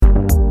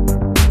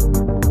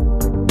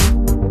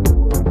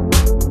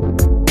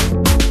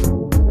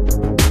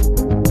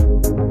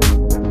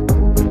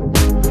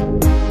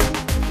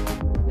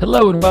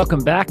Hello and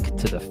welcome back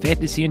to the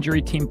Fantasy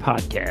Injury Team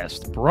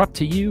podcast, brought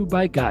to you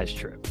by Guys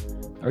Trip.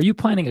 Are you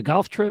planning a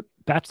golf trip,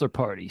 bachelor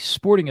party,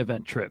 sporting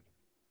event trip,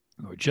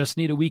 or just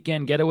need a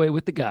weekend getaway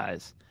with the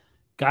guys?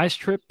 Guys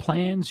Trip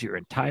plans your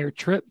entire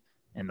trip,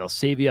 and they'll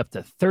save you up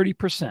to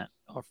 30%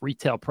 off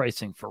retail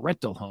pricing for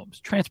rental homes,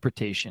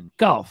 transportation,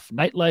 golf,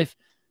 nightlife,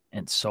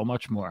 and so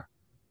much more.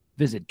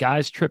 Visit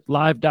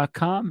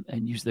guystriplive.com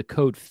and use the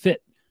code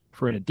FIT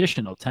for an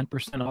additional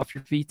 10% off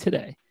your fee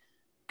today.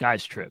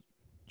 Guys Trip.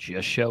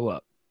 Just show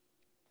up.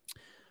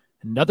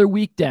 Another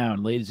week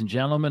down, ladies and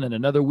gentlemen, and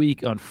another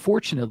week,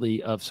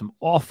 unfortunately, of some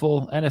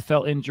awful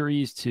NFL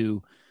injuries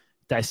to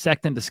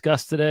dissect and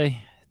discuss today.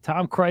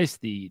 Tom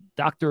Christ, the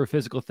doctor of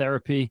physical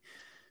therapy,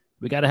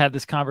 we got to have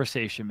this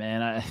conversation,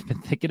 man. I've been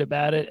thinking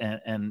about it,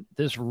 and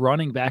this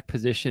running back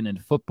position in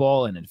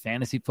football and in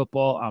fantasy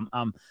football,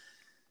 I'm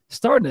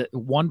starting to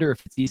wonder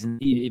if it's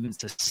even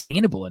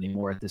sustainable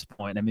anymore at this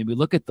point. I mean, we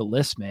look at the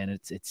list, man.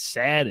 It's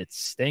sad. It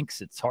stinks.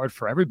 It's hard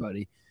for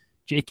everybody.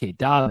 J.K.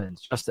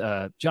 Dobbins,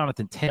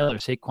 Jonathan Taylor,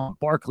 Saquon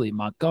Barkley,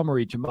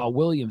 Montgomery, Jamal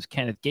Williams,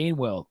 Kenneth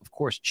Gainwell, of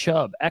course,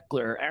 Chubb,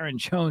 Eckler, Aaron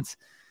Jones.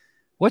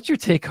 What's your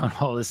take on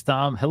all this,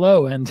 Tom?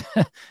 Hello, and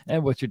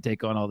what's your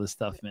take on all this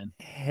stuff, man?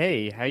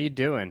 Hey, how you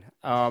doing?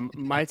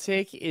 My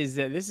take is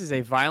that this is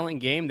a violent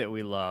game that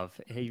we love,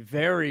 a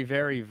very,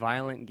 very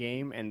violent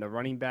game, and the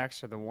running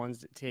backs are the ones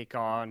that take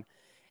on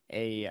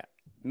a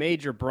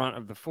major brunt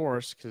of the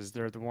force because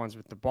they're the ones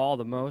with the ball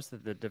the most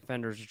that the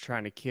defenders are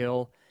trying to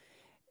kill.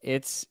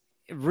 It's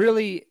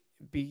really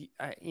the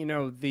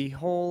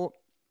whole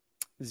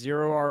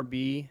zero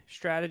RB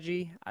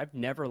strategy. I've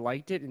never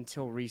liked it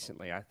until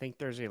recently. I think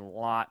there's a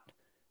lot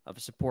of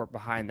support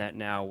behind that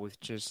now with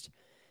just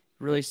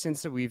really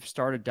since that we've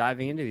started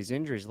diving into these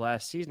injuries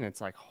last season. It's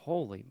like,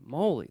 holy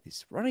moly,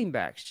 these running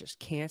backs just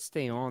can't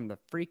stay on the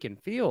freaking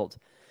field.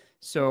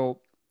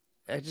 So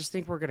I just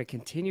think we're going to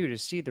continue to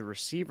see the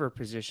receiver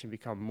position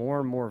become more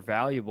and more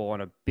valuable,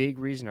 and a big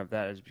reason of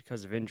that is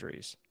because of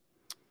injuries.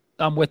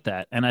 I'm with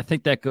that. And I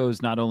think that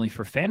goes not only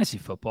for fantasy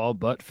football,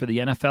 but for the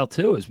NFL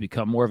too. It's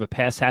become more of a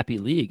pass-happy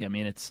league. I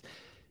mean, it's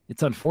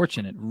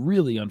unfortunate,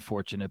 really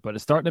unfortunate, but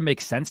it's starting to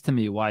make sense to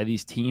me why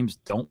these teams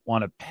don't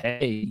want to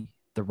pay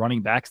the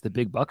running backs the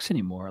big bucks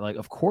anymore. Like,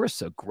 of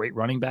course, a great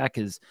running back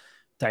is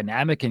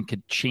dynamic and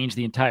could change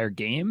the entire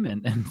game.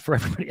 And for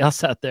everybody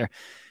else out there,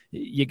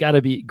 you got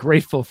to be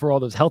grateful for all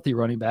those healthy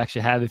running backs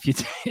you have if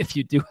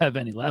you do have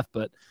any left.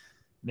 But it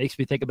makes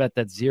me think about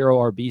that zero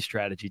RB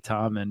strategy,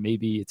 Tom, and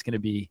maybe it's going to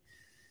be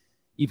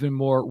even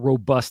more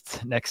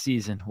robust next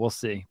season. We'll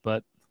see.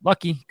 But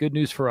lucky, good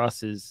news for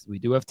us is we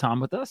do have Tom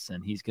with us,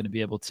 and he's going to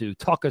be able to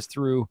talk us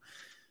through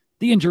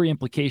the injury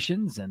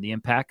implications and the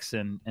impacts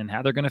and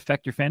how they're going to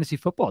affect your fantasy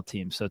football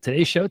team. So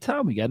today's show,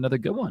 Tom, we got another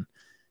good one.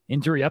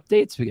 Injury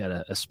updates. We got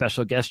a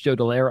special guest, Joe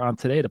Dallaire, on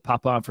today to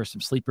pop on for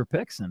some sleeper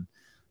picks, and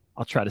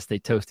I'll try to stay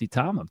toasty,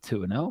 Tom. I'm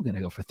 2-0. Going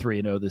to go for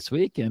 3-0 this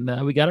week,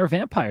 and we got our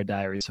Vampire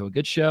Diary. So a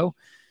good show.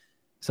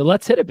 So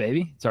let's hit it,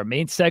 baby. It's our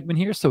main segment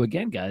here. So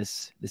again,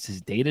 guys, this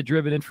is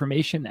data-driven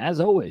information. As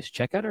always,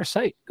 check out our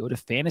site. Go to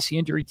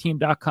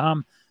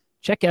fantasyinjuryteam.com.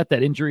 Check out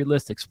that injury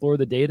list, explore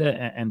the data.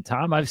 And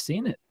Tom, I've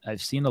seen it.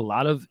 I've seen a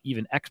lot of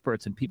even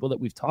experts and people that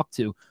we've talked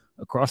to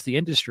across the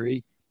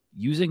industry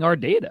using our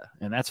data,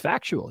 and that's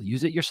factual.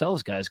 Use it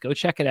yourselves, guys. Go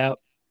check it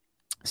out.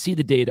 See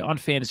the data on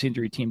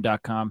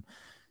fantasyinjuryteam.com.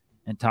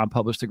 And Tom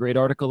published a great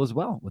article as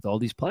well with all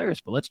these players.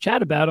 But let's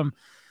chat about them,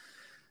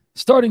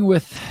 starting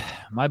with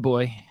my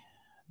boy,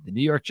 the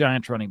New York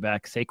Giants running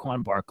back,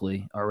 Saquon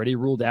Barkley, already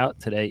ruled out.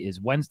 Today is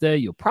Wednesday.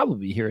 You'll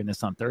probably be hearing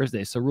this on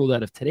Thursday. So ruled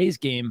out of today's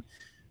game,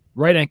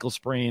 right ankle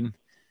sprain.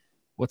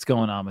 What's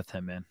going on with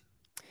him, man?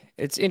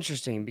 It's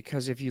interesting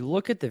because if you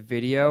look at the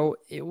video,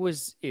 it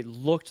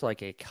looked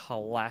like a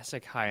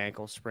classic high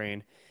ankle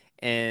sprain.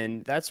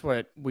 And that's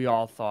what we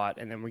all thought.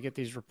 And then we get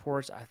these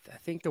reports. I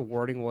think the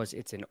wording was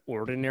it's an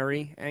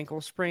ordinary ankle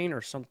sprain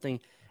or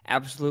something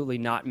absolutely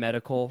not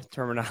medical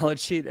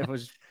terminology. That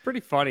was pretty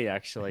funny,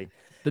 actually.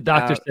 The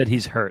doctor said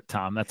he's hurt,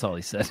 Tom. That's all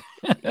he said.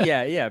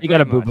 Yeah. You got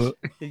a boo-boo.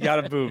 You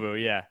got a boo-boo,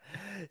 yeah.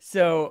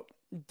 So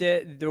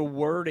the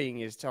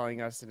wording is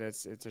telling us that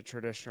it's a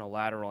traditional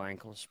lateral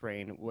ankle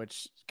sprain,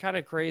 which is kind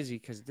of crazy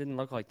because it didn't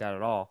look like that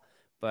at all.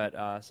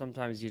 But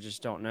sometimes you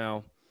just don't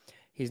know.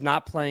 He's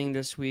not playing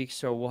this week,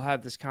 so we'll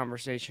have this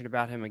conversation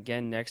about him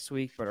again next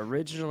week. But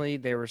originally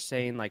they were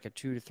saying like a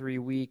 2 to 3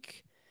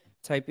 week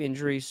type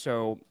injury,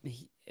 so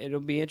it'll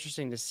be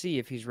interesting to see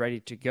if he's ready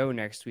to go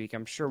next week.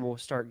 I'm sure we'll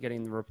start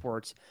getting the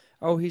reports.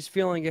 Oh, he's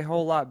feeling a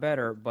whole lot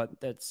better, but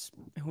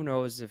who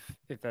knows if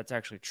that's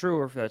actually true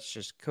or if that's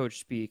just coach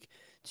speak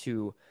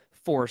to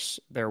force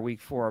their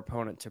week 4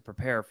 opponent to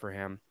prepare for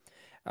him.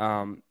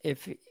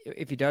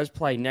 If he does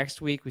play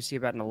next week, we see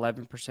about an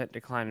 11%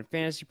 decline in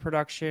fantasy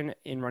production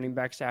in running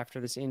backs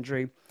after this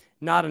injury.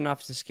 Not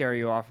enough to scare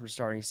you off from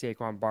starting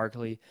Saquon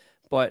Barkley.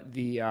 But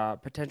the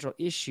potential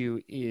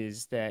issue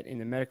is that in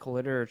the medical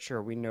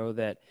literature, we know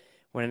that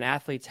when an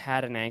athlete's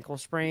had an ankle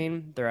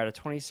sprain, they're at a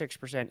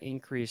 26%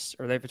 increase,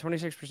 or they have a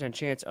 26%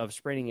 chance of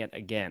spraining it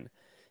again.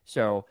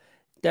 So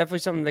definitely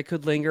something that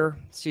could linger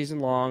season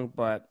long,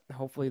 but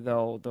hopefully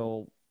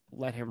they'll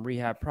let him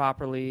rehab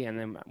properly, and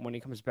then when he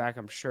comes back,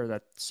 I'm sure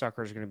that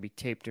sucker is going to be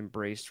taped and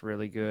braced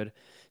really good.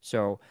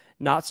 So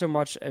not so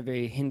much of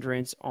a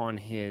hindrance on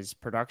his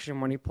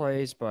production when he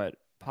plays, but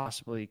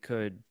possibly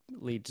could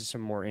lead to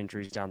some more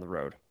injuries down the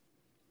road.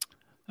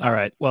 All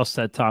right. Well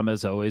said, Tom,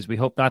 as always. We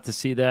hope not to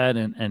see that.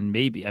 And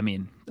maybe, I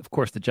mean, of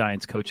course, the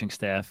Giants coaching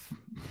staff,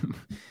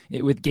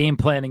 with game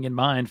planning in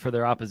mind for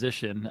their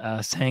opposition,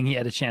 saying he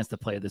had a chance to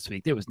play this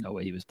week. There was no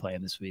way he was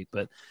playing this week,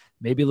 but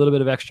maybe a little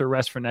bit of extra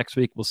rest for next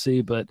week. We'll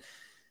see. But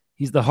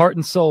he's the heart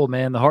and soul,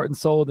 man. The heart and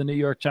soul of the New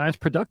York Giants.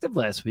 Productive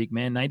last week,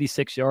 man.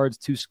 96 yards,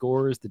 2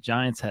 scores. The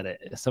Giants had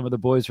it. Some of the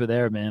boys were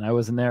there, man. I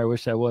wasn't there. I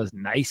wish I was.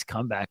 Nice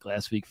comeback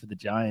last week for the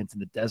Giants in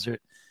the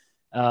desert.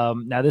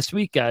 Now this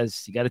week,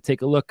 guys, you got to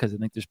take a look because I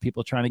think there's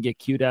people trying to get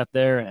cute out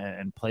there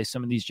and play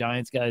some of these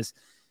Giants guys.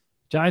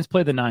 Giants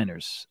play the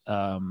Niners.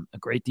 A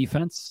great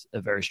defense,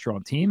 a very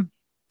strong team,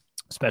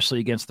 especially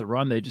against the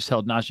run. They just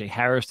held Najee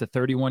Harris to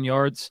 31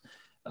 yards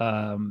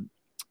and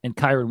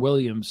Kyron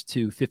Williams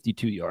to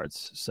 52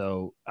 yards.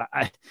 So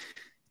I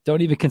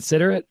don't even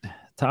consider it,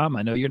 Tom.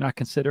 I know you're not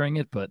considering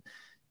it, but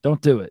don't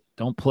do it.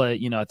 Don't play.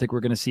 I think we're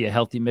going to see a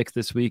healthy mix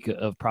this week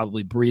of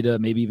probably Breida,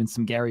 maybe even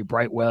some Gary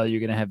Brightwell. You're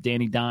going to have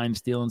Danny Dimes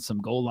stealing some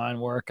goal line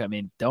work. I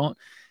mean, don't.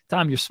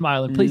 Tom, you're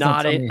smiling. Please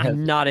don't tell me.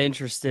 I'm not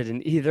interested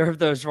in either of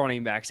those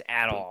running backs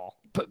at all.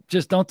 But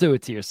just don't do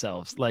it to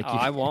yourselves.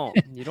 I won't.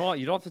 You don't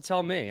have to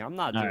tell me. I'm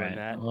not doing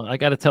that. Well, I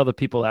got to tell the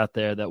people out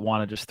there that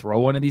want to just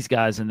throw one of these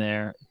guys in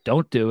there.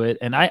 Don't do it.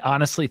 And I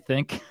honestly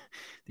think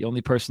the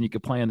only person you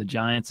could play on the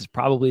Giants is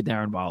probably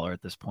Darren Waller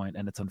at this point,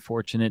 and it's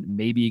unfortunate.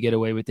 Maybe you get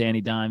away with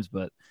Danny Dimes,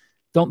 but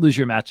don't lose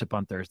your matchup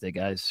on Thursday,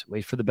 guys.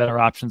 Wait for the better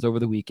options over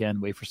the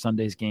weekend. Wait for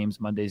Sunday's games,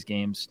 Monday's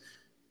games.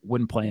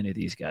 Wouldn't play any of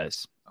these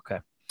guys. Okay.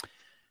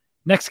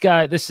 Next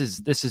guy, this is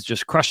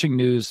just crushing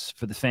news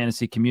for the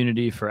fantasy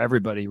community, for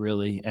everybody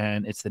really,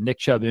 and it's the Nick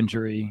Chubb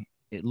injury.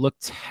 It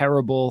looked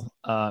terrible.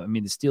 I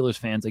mean, the Steelers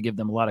fans, I give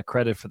them a lot of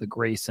credit for the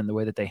grace and the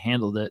way that they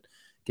handled it,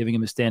 giving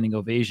him a standing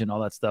ovation,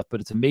 all that stuff.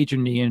 But it's a major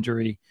knee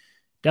injury.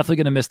 Definitely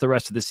going to miss the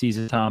rest of the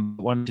season, Tom.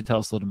 Why don't you tell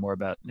us a little more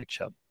about Nick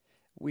Chubb?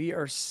 We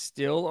are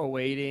still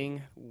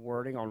awaiting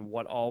wording on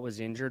what all was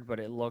injured,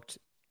 but it looked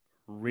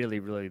really,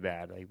 really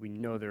bad. Like, we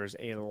know there's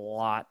a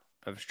lot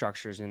of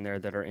structures in there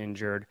that are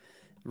injured.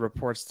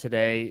 Reports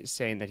today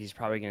saying that he's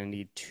probably going to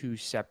need 2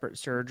 separate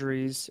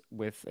surgeries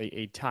with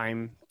a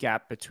time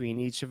gap between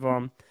each of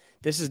them.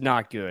 This is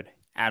not good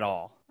at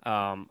all.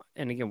 And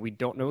again, we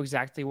don't know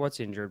exactly what's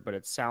injured, but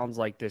it sounds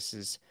like this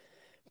is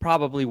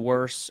probably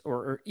worse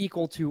or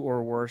equal to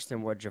or worse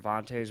than what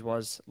Javante's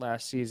was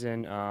last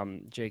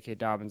season, J.K.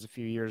 Dobbins a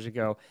few years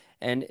ago.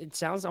 And it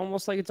sounds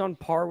almost like it's on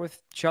par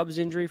with Chubb's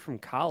injury from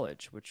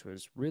college, which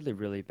was really,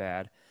 really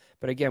bad.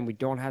 But again, we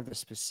don't have the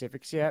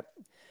specifics yet.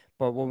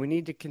 But what we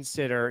need to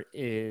consider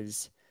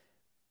is,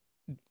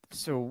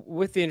 so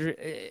with the injury,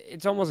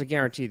 it's almost a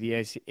guarantee the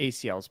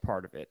ACL is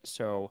part of it.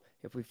 So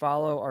if we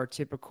follow our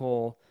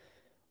typical,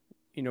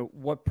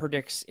 what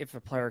predicts if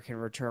a player can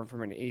return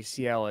from an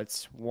ACL,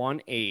 it's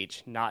 1,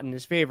 age, not in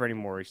his favor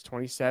anymore. He's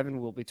 27,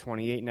 will be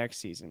 28 next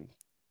season.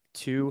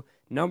 2,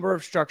 number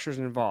of structures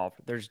involved.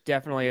 There's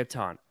definitely a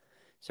ton.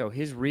 So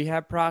his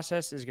rehab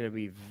process is going to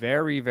be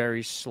very,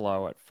 very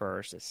slow at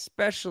first,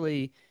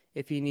 especially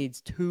if he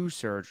needs 2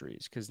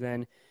 surgeries, because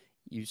then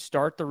you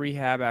start the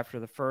rehab after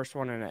the first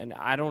one, and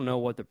I don't know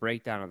what the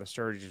breakdown of the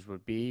surgeries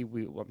would be.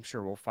 I'm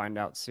sure we'll find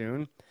out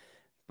soon,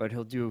 but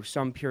he'll do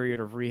some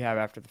period of rehab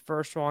after the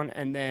first one,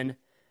 and then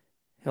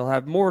he'll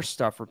have more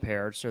stuff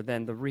repaired, so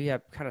then the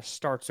rehab kind of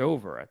starts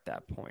over at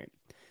that point.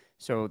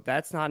 So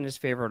that's not in his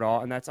favor at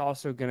all, and that's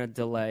also going to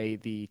delay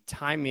the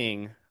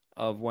timing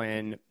of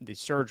when the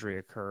surgery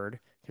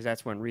occurred, because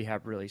that's when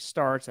rehab really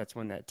starts. That's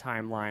when that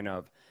timeline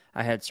of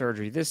I had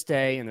surgery this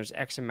day, and there's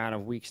X amount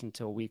of weeks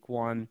until week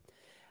 1.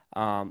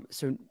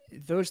 So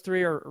those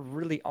 3 are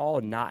really all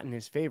not in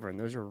his favor, and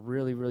those are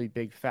really, really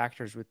big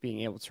factors with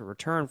being able to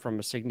return from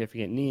a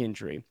significant knee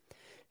injury.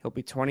 He'll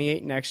be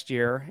 28 next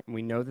year, and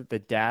we know that the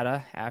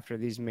data after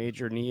these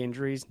major knee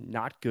injuries,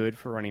 not good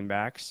for running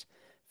backs.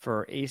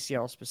 For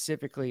ACL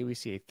specifically, we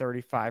see a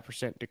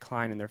 35%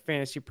 decline in their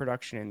fantasy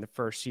production in the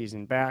first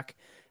season back.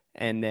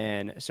 And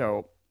then,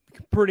 so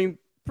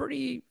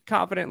pretty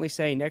confidently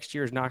say next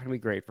year is not going to be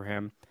great for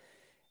him.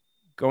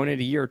 Going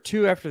into year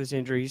 2 after this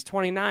injury, he's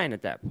 29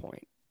 at that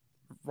point.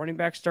 Running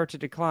backs start to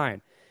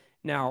decline.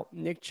 Now,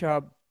 Nick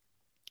Chubb,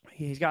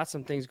 he's got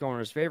some things going in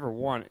his favor.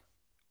 One,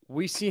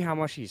 we see how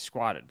much he's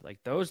squatted. Like,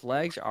 those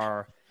legs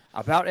are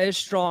about as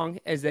strong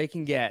as they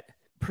can get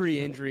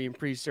pre-injury and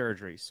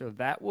pre-surgery. So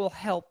that will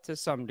help to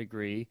some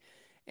degree.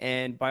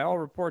 And by all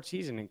reports,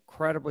 he's an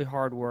incredibly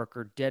hard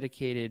worker,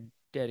 dedicated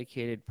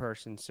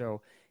person.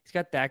 So he's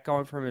got that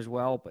going for him as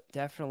well, but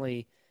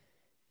definitely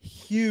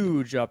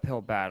huge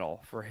uphill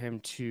battle for him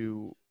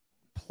to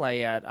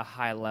play at a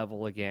high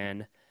level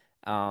again.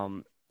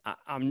 I'm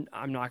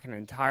not going to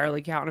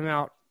entirely count him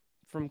out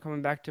from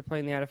coming back to play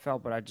in the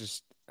NFL, but I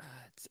just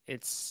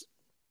it's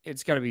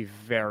going to be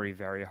very,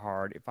 very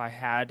hard. If I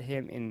had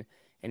him in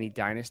any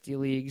dynasty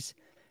leagues,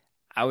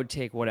 I would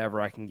take whatever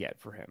I can get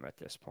for him at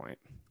this point.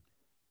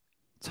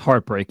 It's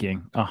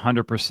heartbreaking,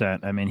 100%.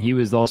 I mean, he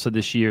was also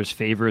this year's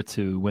favorite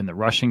to win the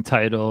rushing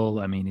title.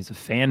 I mean, he's a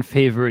fan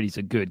favorite. He's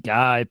a good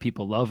guy.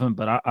 People love him,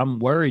 but I'm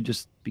worried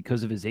just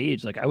because of his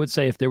age. Like I would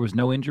say if there was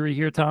no injury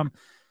here, Tom,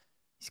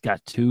 he's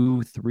got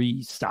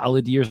 2-3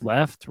 solid years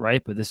left,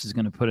 right? But this is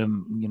going to put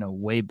him,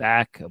 way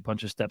back, a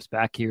bunch of steps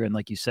back here. And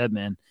like you said,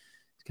 man,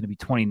 he's going to be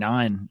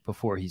 29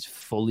 before he's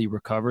fully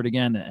recovered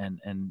again,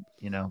 and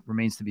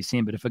remains to be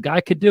seen. But if a guy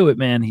could do it,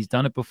 man, he's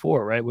done it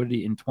before, right? What did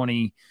he in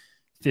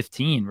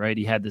 2015, right?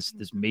 He had this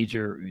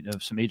major,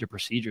 some major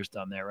procedures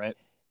done there, right?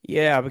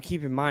 Yeah, but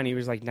keep in mind, he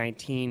was like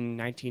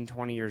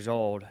 20 years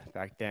old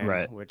back then,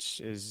 Right.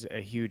 which is a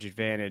huge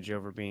advantage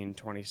over being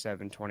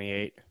 27,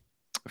 28.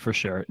 For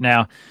sure.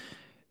 Now,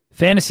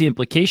 fantasy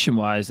implication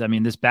wise, I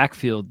mean, this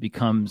backfield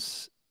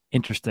becomes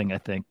interesting, I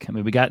think. I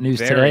mean, we got news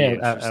Very today.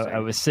 interesting. I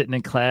was sitting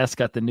in class,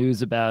 got the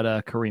news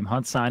about Kareem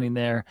Hunt signing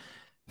there.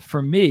 For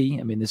me,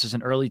 I mean, this is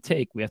an early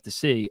take. We have to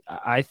see.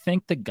 I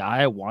think the guy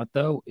I want,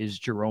 though, is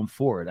Jerome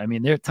Ford. I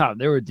mean, there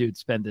were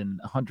dudes spending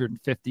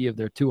 150 of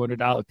their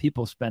 $200,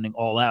 people spending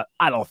all out.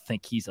 I don't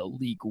think he's a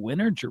league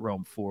winner,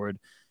 Jerome Ford.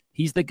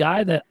 He's the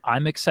guy that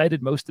I'm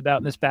excited most about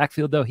in this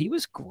backfield, though. He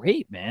was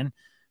great, man.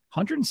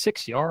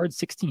 106 yards,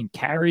 16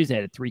 carries,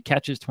 added 3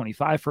 catches,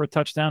 25 for a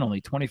touchdown, only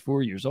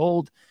 24 years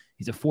old.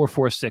 He's a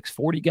 4.46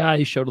 40 guy.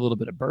 He showed a little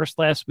bit of burst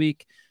last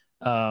week.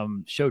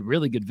 Showed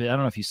really good. I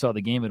don't know if you saw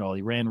the game at all.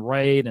 He ran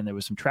right, and there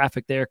was some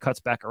traffic there, cuts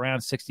back around,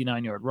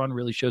 69-yard run,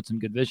 really showed some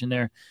good vision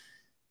there.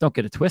 Don't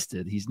get it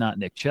twisted. He's not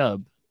Nick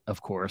Chubb,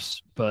 of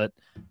course, but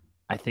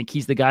I think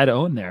he's the guy to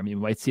own there. I mean,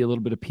 we might see a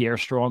little bit of Pierre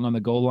Strong on the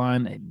goal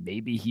line. And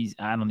maybe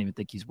I don't even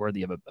think he's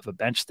worthy of a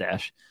bench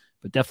stash,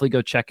 but definitely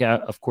go check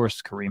out, of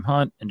course, Kareem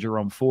Hunt and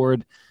Jerome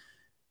Ford.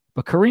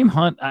 But Kareem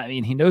Hunt, I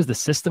mean, he knows the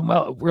system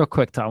well. Real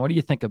quick, Tom, what do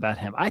you think about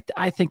him?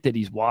 I think that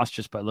he's washed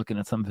just by looking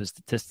at some of his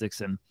statistics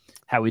and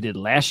how he did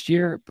last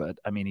year. But,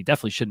 I mean, he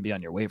definitely shouldn't be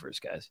on your waivers,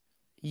 guys.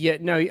 Yeah,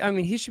 no, I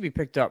mean, he should be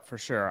picked up for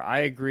sure. I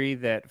agree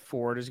that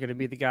Ford is going to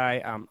be the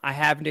guy. I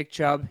have Nick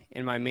Chubb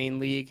in my main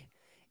league,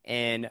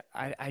 and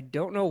I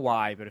don't know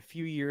why, but a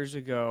few years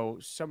ago,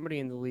 somebody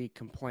in the league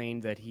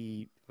complained that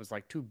he was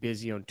like too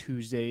busy on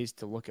Tuesdays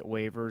to look at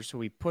waivers. So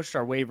we pushed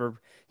our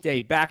waiver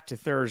day back to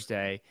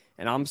Thursday,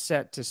 and I'm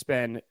set to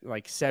spend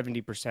like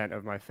 70%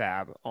 of my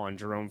fab on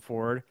Jerome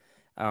Ford.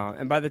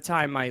 And by the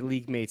time my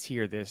league mates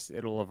hear this,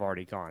 it'll have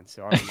already gone.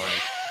 So I don't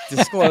mind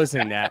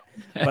disclosing that.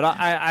 But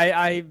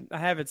I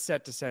have it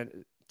set to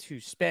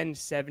spend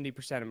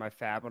 70% of my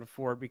fab on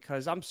Ford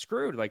because I'm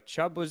screwed. Like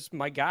Chubb was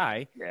my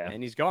guy,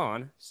 and he's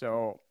gone.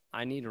 So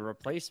I need a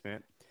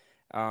replacement.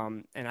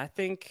 And I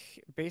think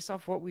based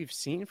off what we've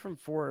seen from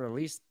Ford, at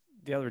least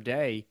the other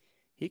day,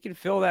 he can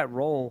fill that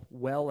role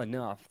well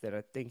enough that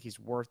I think he's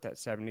worth that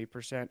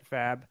 70%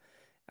 fab.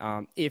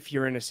 If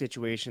you're in a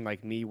situation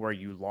like me where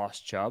you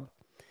lost Chubb,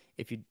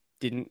 if you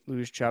didn't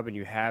lose Chubb and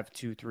you have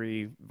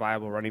 2-3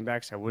 viable running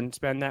backs, I wouldn't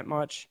spend that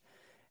much.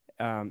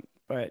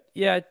 But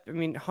yeah, I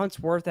mean, Hunt's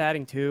worth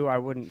adding too. I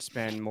wouldn't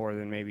spend more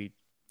than maybe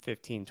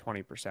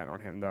 15-20%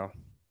 on him though.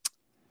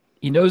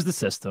 He knows the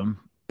system,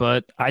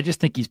 but I just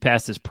think he's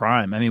past his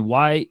prime. I mean,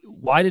 why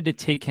did it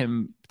take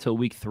him till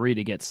week 3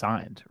 to get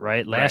signed,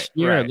 right? Last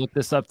year, I looked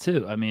this up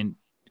too. I mean,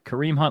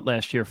 Kareem Hunt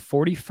last year,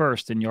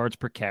 41st in yards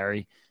per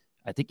carry.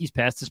 I think he's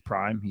past his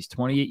prime. He's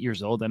 28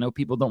 years old. I know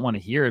people don't want to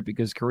hear it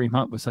because Kareem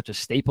Hunt was such a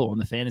staple in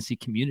the fantasy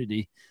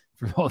community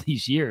for all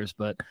these years.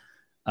 But,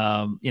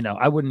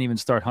 I wouldn't even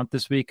start Hunt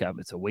this week.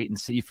 It's a wait and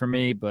see for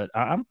me. But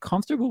I'm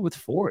comfortable with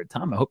Ford.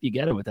 Tom, I hope you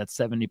get him with that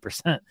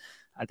 70%.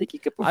 I think he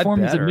could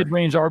perform as a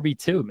mid-range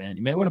RB2, man.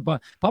 You may want to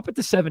bump it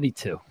to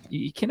 72.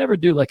 You can never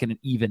do like an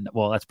even –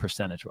 well, that's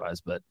percentage-wise,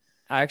 but –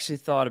 I actually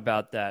thought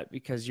about that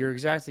because you're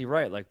exactly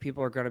right. Like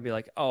people are going to be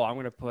like, "Oh, I'm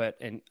going to put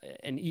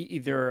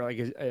either like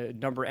a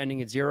number ending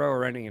in 0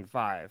 or ending in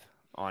 5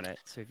 on it."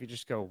 So if you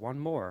just go one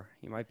more,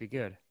 you might be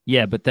good.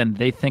 Yeah, but then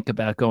they think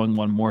about going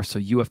one more, so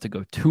you have to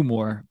go 2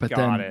 more. But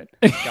Got it.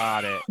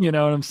 You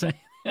know what I'm saying?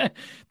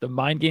 The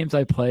mind games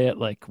I play at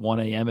like 1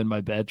 a.m. in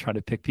my bed trying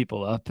to pick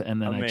people up, and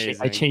then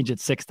I change it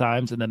 6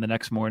 times, and then the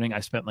next morning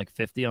I spent like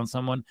 50 on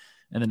someone,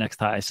 and the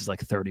next highest is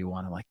like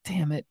 31. I'm like,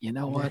 damn it, you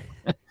know what?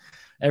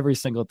 Every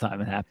single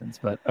time it happens,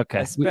 but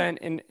okay. I spent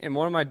in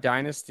one of my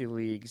dynasty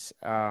leagues,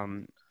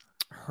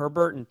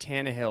 Herbert and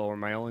Tannehill were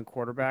my only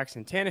quarterbacks,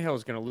 and Tannehill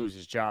is going to lose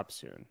his job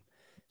soon.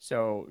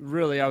 So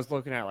really, I was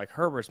looking at like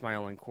Herbert's my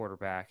only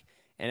quarterback,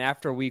 and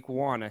after week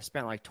 1, I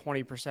spent like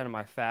 20% of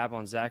my fab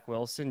on Zach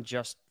Wilson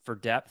just for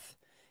depth,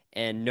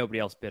 and nobody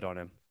else bid on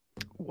him.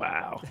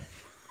 Wow.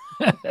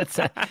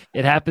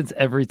 It happens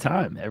every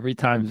time. Every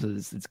time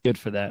it's good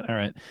for that. All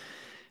right.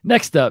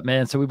 Next up,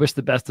 man. So we wish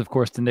the best, of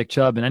course, to Nick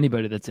Chubb and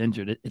anybody that's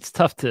injured. It's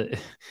tough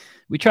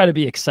we try to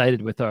be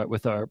excited with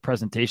our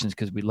presentations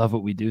because we love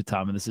what we do,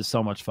 Tom, and this is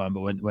so much fun. But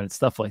when it's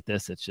stuff like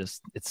this, it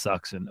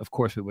sucks. And of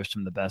course we wish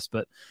him the best,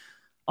 but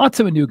on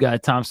to a new guy,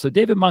 Tom. So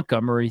David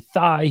Montgomery,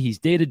 thigh, he's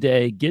day to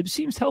day. Gibbs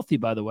seems healthy,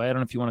 by the way. I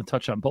don't know if you want to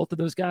touch on both of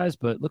those guys,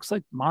 but it looks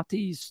like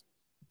Monty's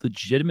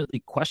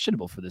legitimately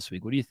questionable for this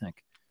week. What do you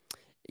think?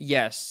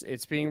 Yes,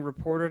 it's being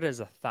reported as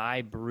a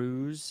thigh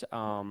bruise.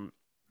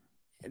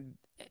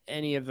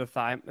 Any of the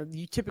thigh,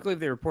 you typically if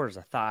they report as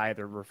a thigh,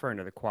 they're referring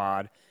to the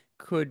quad.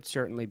 Could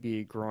certainly be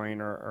a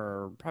groin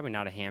or probably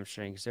not a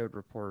hamstring because they would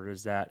report it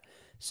as that.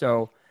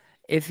 So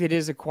if it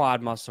is a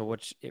quad muscle,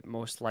 which it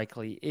most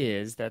likely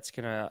is, that's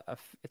gonna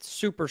it's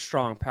super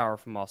strong,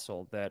 powerful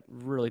muscle that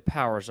really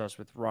powers us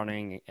with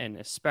running and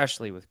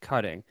especially with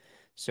cutting.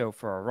 So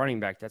for a running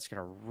back, that's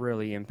gonna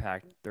really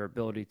impact their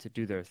ability to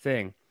do their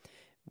thing.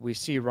 We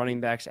see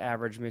running backs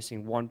average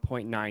missing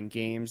 1.9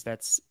 games.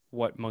 That's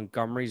what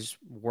Montgomery's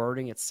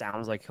wording. It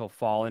sounds like he'll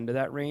fall into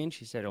that range.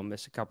 He said he'll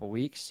miss a couple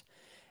weeks.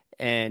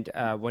 And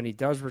when he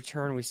does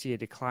return, we see a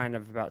decline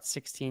of about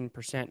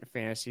 16%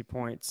 fantasy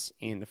points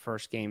in the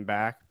first game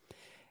back.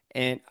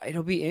 And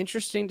it'll be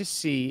interesting to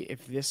see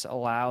if this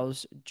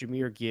allows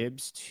Jahmyr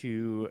Gibbs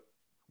to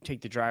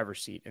take the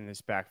driver's seat in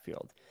this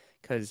backfield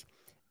because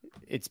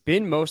it's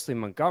been mostly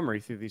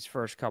Montgomery through these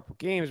first couple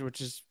games, which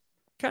is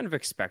kind of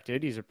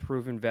expected. He's a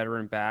proven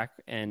veteran back,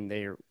 and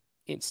they're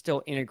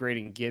still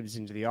integrating Gibbs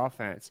into the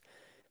offense.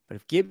 But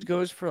if Gibbs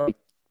goes for like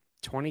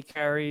 20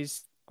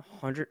 carries,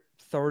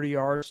 130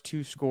 yards,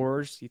 2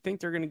 scores, you think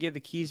they're going to give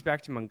the keys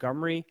back to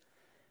Montgomery?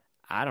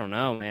 I don't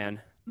know, man.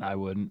 I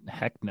wouldn't.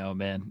 Heck no,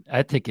 man.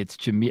 I think it's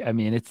Jimmy. I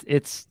mean,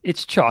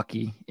 it's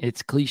chalky,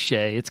 it's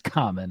cliche, it's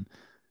common,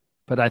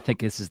 but I think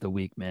this is the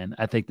week, man.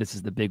 I think this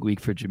is the big week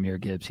for Jahmyr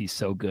Gibbs. He's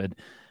so good.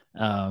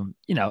 I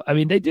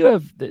mean, they do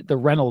have the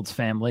Reynolds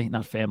family,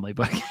 not family,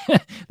 but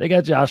they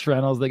got Josh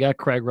Reynolds, they got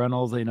Craig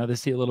Reynolds. They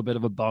see a little bit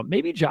of a bump.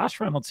 Maybe Josh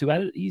Reynolds,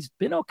 he's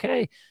been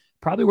okay,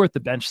 probably worth the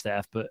bench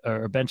staff,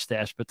 or bench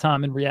stash. But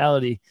Tom, in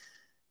reality,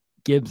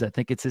 Gibbs, I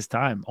think it's his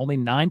time. Only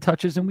 9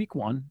 touches in week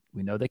 1.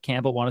 We know that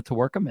Campbell wanted to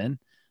work him in.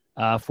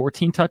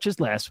 14 touches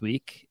last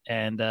week,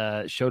 and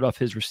showed off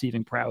his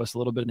receiving prowess a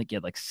little bit. And he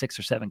had like 6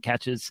 or 7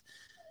 catches.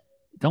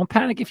 Don't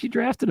panic if you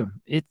drafted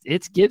him.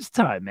 It's Gibbs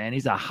time, man.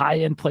 He's a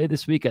high-end play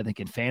this week, I think,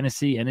 in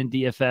fantasy and in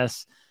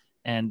DFS.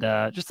 And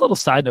just a little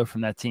side note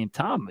from that team,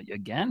 Tom,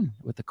 again,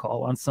 with the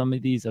call on some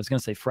of these, I was going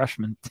to say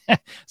freshmen,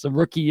 some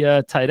rookie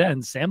tight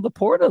ends. Sam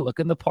Laporta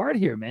looking the part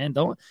here, man.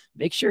 Don't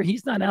make sure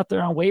he's not out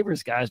there on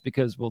waivers, guys,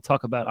 because we'll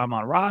talk about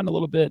Amon-Ra in a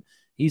little bit.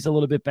 He's a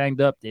little bit banged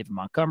up. David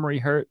Montgomery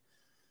hurt.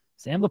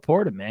 Sam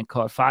Laporta, man,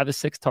 caught 5 of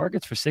 6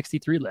 targets for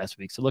 63 last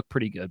week, so looked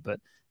pretty good. But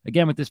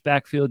again, with this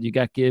backfield, you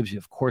got Gibbs.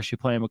 Of course, you're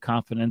playing with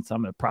confidence.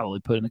 I'm going to probably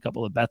put in a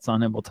couple of bets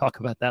on him. We'll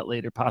talk about that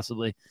later,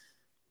 possibly.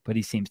 But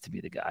he seems to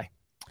be the guy.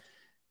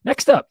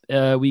 Next up,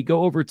 we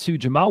go over to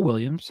Jamal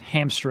Williams,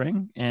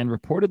 hamstring, and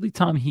reportedly,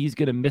 Tom, he's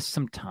going to miss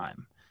some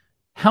time.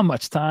 How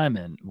much time,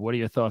 and what are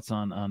your thoughts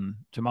on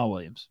Jamal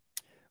Williams?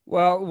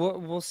 Well,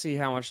 we'll see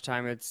how much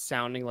time. It's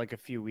sounding like a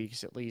few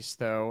weeks at least,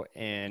 though.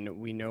 And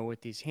we know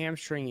with these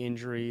hamstring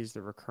injuries,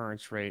 the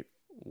recurrence rate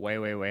way,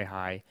 way, way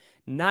high.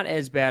 Not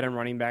as bad in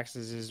running backs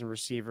as it is in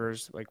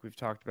receivers, like we've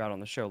talked about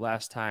on the show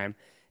last time.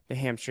 The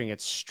hamstring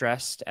gets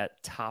stressed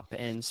at top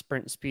end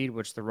sprint speed,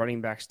 which the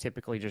running backs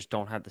typically just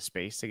don't have the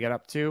space to get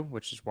up to,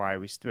 which is why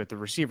but the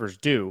receivers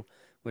do,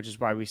 which is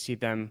why we see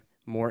them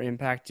more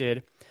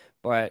impacted.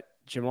 But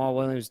Jamal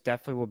Williams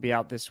definitely will be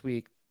out this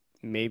week,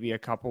 maybe a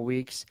couple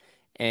weeks.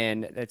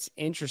 And that's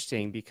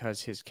interesting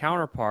because his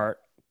counterpart,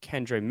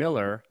 Kendre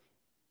Miller,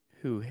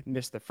 who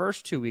missed the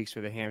first 2 weeks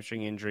with a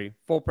hamstring injury,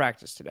 full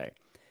practice today.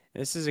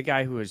 And this is a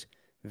guy who is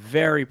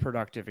very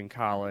productive in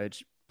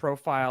college,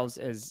 profiles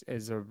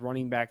as a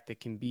running back that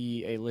can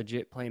be a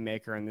legit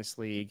playmaker in this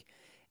league,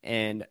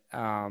 and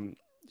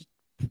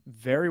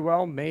very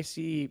well may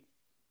see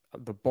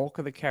the bulk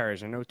of the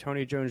carries. I know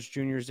Tony Jones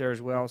Jr. is there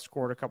as well,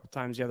 scored a couple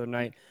times the other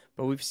night,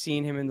 but we've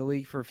seen him in the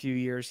league for a few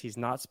years. He's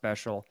not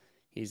special.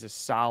 He's a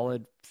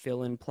solid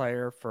fill-in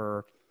player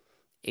for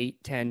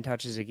 8-10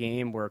 touches a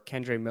game, where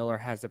Kendre Miller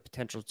has the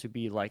potential to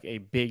be like a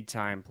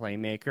big-time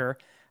playmaker.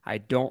 I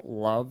don't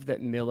love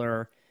that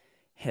Miller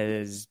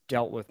has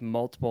dealt with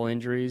multiple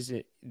injuries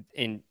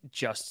in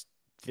just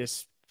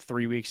this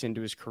 3 weeks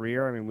into his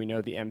career. I mean, we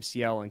know the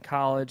MCL in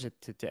college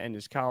to end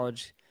his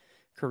college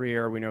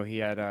career. We know he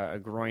had a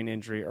groin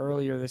injury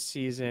earlier this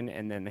season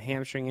and then the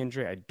hamstring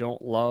injury. I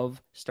don't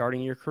love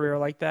starting your career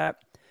like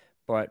that,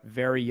 but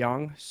very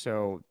young,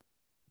 so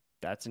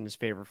that's in his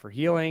favor for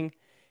healing,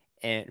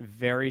 and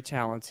very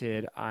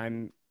talented.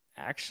 I'm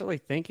actually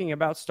thinking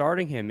about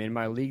starting him in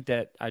my league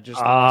that I just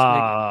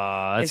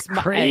lost.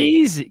 That's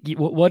crazy.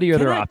 What are your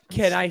other options?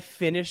 Can I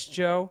finish,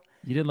 Joe?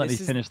 You didn't let me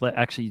finish.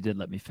 Actually, you did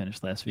let me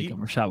finish last week on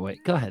Rashad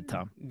White. Go ahead,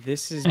 Tom.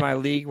 This is my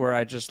league where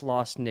I just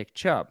lost Nick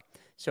Chubb.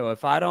 So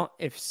if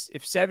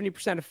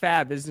 70% of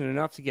Fab isn't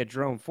enough to get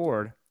Jerome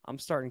Ford, I'm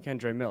starting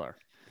Kendre Miller.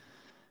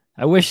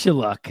 I wish you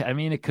luck. I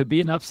mean, it could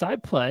be an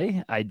upside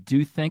play. I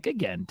do think,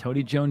 again,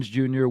 Tony Jones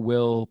Jr.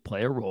 will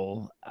play a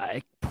role.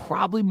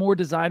 Probably more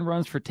design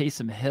runs for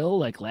Taysom Hill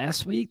like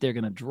last week. They're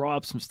going to draw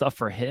up some stuff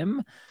for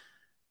him.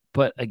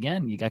 But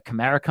again, you got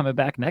Kamara coming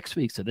back next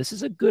week. So this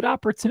is a good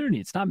opportunity.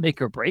 It's not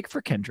make or break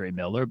for Kendre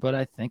Miller, but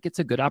I think it's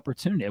a good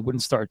opportunity. I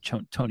wouldn't start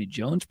Tony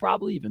Jones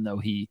probably, even though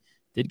he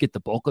did get the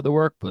bulk of the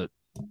work. But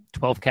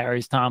 12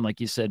 carries, Tom,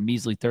 like you said,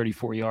 measly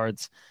 34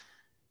 yards.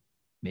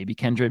 maybe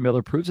Kendra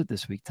Miller proves it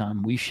this week,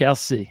 Tom. We shall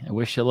see. I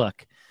wish you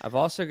luck. I've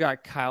also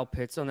got Kyle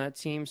Pitts on that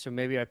team, so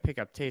maybe I pick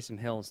up Taysom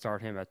Hill and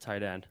start him at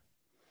tight end.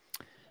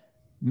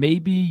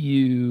 Maybe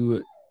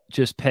you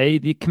just pay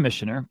the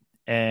commissioner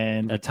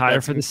and retire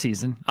for the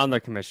season. I'm the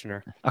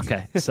commissioner.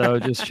 Okay, so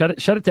just shut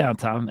it down,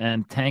 Tom,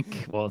 and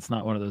tank. Well, it's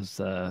not one of those.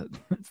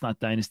 It's not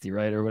Dynasty,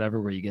 right, or whatever,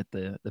 where you get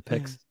the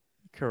picks.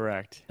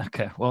 Correct.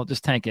 Okay, well,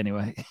 just tank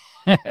anyway.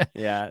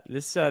 Yeah,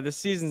 this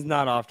season's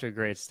not off to a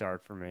great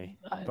start for me,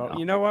 but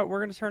you know what?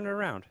 We're gonna turn it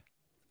around.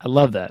 I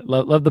love that.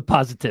 Love the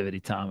positivity,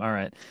 Tom. All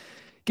right.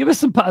 Give us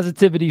some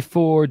positivity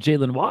for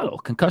Jalen Waddle.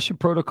 Concussion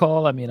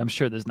protocol. I mean, I'm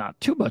sure there's not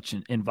too much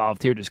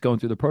involved here, just going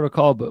through the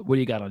protocol, but what do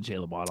you got on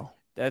Jalen Waddle?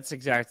 That's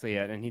exactly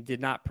it. And he did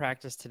not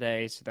practice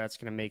today, so that's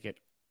going to make it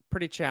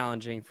pretty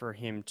challenging for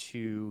him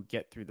to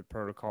get through the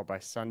protocol by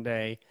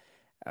Sunday.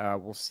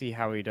 We'll see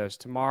how he does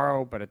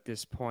tomorrow, but at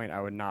this point,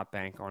 I would not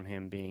bank on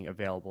him being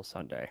available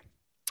Sunday.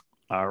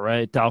 All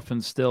right,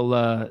 Dolphins still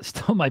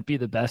might be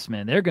the best,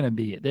 man. They're gonna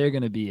be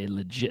a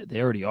legit. They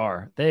already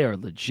are. They are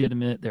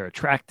legitimate. They're a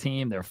track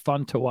team. They're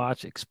fun to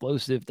watch,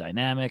 explosive,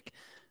 dynamic.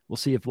 We'll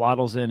see if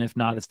Waddle's in. If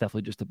not, it's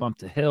definitely just a bump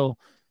to Hill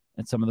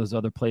and some of those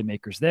other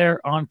playmakers there.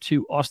 On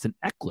to Austin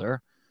Eckler,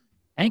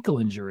 ankle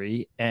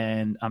injury,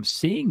 and I'm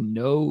seeing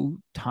no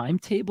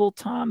timetable.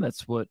 Tom,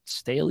 that's what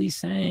Staley's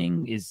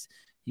saying. Is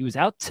he was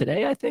out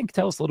today? I think.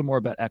 Tell us a little more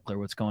about Eckler.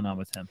 What's going on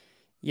with him?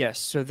 Yes.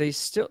 So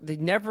they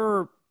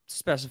never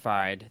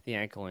specified the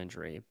ankle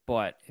injury,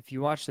 but if you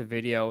watch the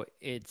video,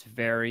 it's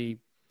very,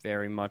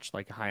 very much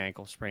like a high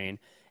ankle sprain.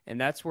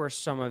 And that's where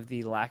some of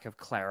the lack of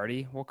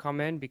clarity will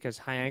come in, because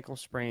high ankle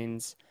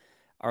sprains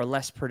are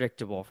less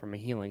predictable from a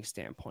healing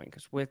standpoint.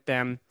 Because with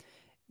them,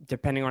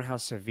 depending on how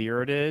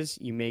severe it is,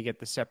 you may get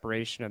the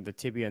separation of the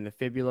tibia and the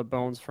fibula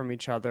bones from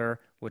each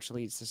other, which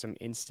leads to some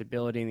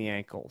instability in the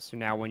ankle. So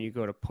now when you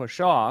go to push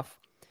off,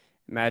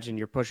 imagine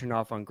you're pushing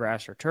off on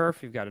grass or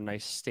turf. You've got a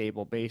nice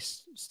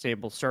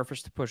stable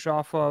surface to push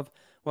off of.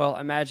 Well,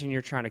 imagine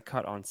you're trying to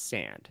cut on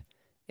sand.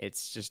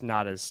 It's just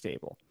not as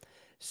stable.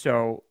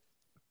 So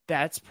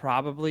that's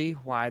probably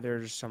why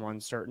there's some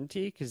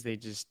uncertainty, because they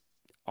just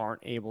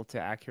aren't able to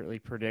accurately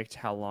predict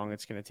how long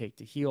it's going to take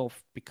to heal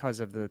because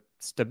of the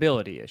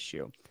stability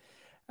issue.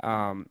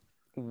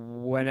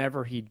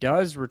 Whenever he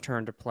does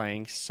return to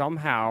playing,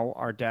 somehow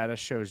our data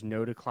shows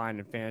no decline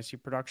in fantasy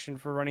production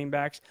for running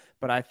backs,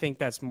 but I think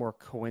that's more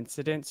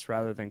coincidence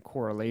rather than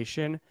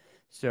correlation.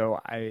 So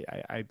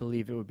I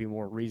believe it would be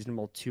more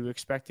reasonable to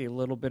expect a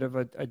little bit of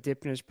a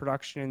dip in his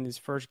production in his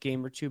first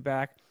game or two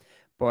back.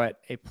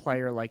 But a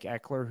player like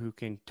Eckler, who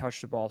can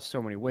touch the ball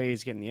so many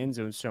ways, get in the end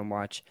zone so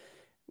much,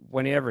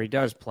 whenever he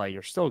does play,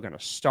 you're still going to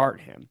start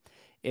him.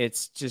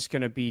 It's just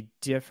going to be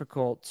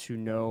difficult to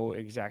know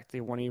exactly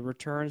when he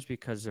returns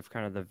because of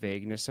kind of the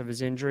vagueness of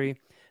his injury.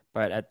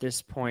 But at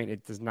this point,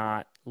 it does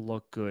not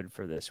look good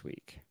for this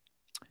week.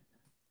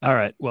 All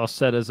right. Well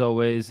said, as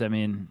always. I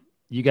mean,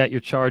 you got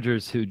your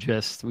Chargers, who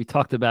we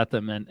talked about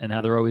them and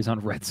how they're always on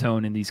red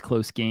zone in these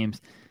close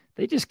games.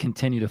 They just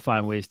continue to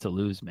find ways to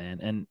lose, man.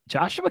 And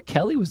Joshua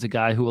Kelly was the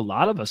guy who a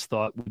lot of us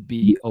thought would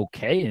be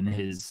okay in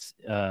his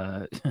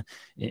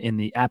in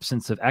the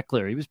absence of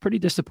Eckler. He was pretty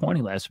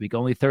disappointing last week.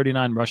 Only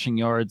 39 rushing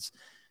yards.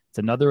 It's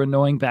another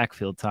annoying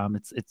backfield, Tom.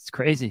 It's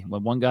crazy.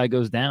 When one guy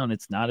goes down,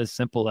 it's not as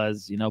simple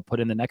as, put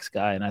in the next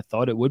guy. And I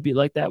thought it would be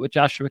like that with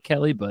Joshua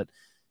Kelly, but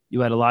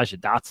you had Elijah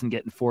Dotson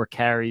getting 4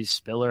 carries,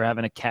 Spiller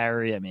having a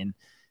carry. I mean,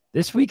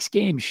 this week's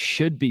game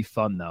should be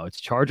fun, though. It's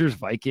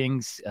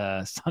Chargers-Vikings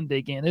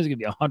Sunday game. There's going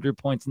to be 100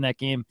 points in that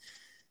game.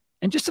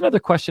 And just another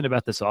question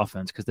about this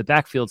offense, because the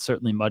backfield's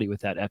certainly muddy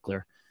with that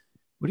Eckler.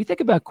 What do you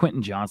think about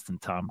Quentin Johnston,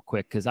 Tom,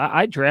 quick? Because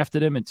I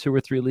drafted him in 2 or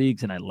 3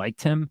 leagues, and I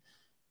liked him.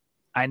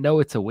 I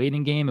know it's a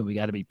waiting game, and we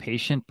got to be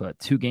patient, but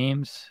 2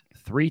 games,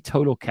 3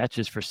 total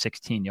catches for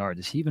 16 yards.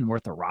 Is he even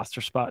worth a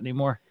roster spot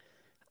anymore?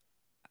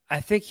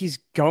 I think he's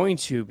going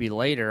to be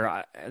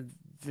later.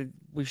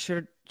 We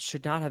should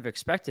not have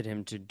expected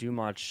him to do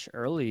much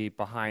early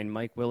behind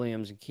Mike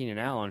Williams and Keenan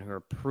Allen, who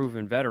are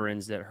proven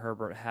veterans that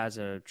Herbert has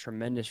a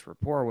tremendous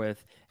rapport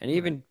with. And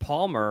even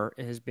Palmer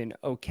has been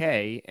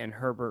okay, and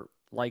Herbert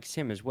likes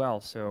him as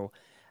well. So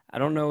I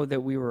don't know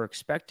that we were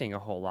expecting a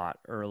whole lot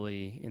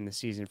early in the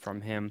season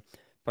from him,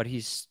 but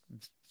he's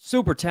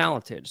super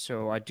talented.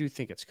 So I do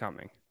think it's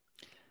coming.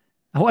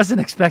 I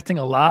wasn't expecting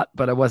a lot,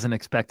 but I wasn't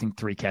expecting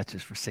 3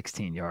 catches for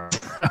 16 yards.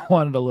 I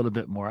wanted a little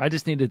bit more. I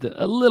just needed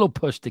a little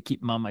push to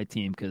keep him on my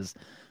team because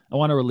I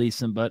want to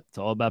release him, but it's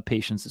all about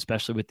patience,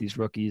 especially with these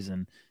rookies,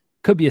 and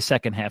could be a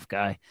second half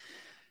guy.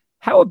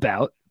 How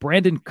about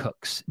Brandon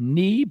Cooks?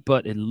 Knee,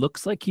 but it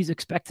looks like he's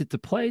expected to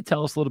play.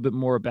 Tell us a little bit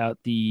more about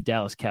the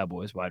Dallas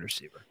Cowboys wide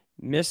receiver.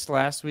 Missed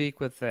last week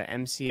with the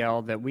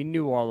MCL that we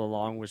knew all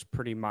along was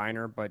pretty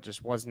minor, but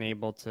just wasn't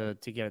able to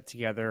get it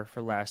together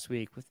for last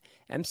week. With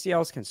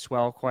MCLs can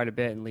swell quite a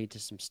bit and lead to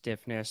some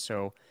stiffness.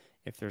 So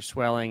if they're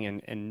swelling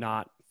and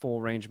not full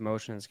range of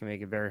motion, it's going to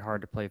make it very hard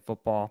to play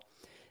football.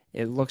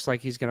 It looks like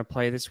he's going to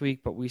play this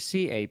week, but we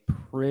see a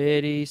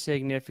pretty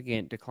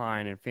significant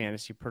decline in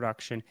fantasy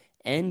production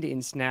and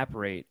in snap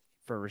rate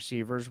for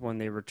receivers when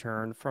they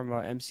return from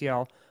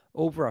MCL.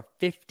 Over a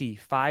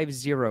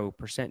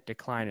 50%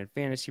 decline in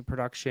fantasy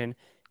production,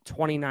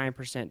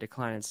 29%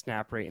 decline in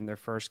snap rate in their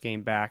first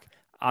game back.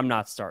 I'm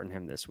not starting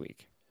him this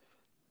week.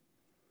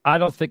 I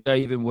don't think I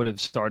even would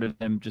have started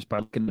him just by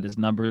looking at his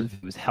numbers if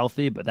he was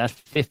healthy, but that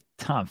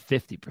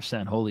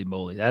 50%, holy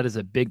moly, that is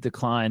a big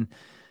decline.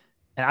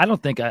 And I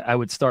don't think I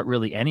would start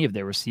really any of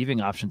their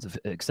receiving options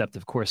except,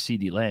 of course,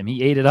 CD Lamb.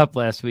 He ate it up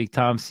last week,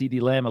 Tom.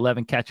 CD Lamb,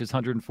 11 catches,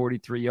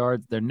 143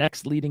 yards. Their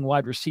next leading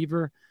wide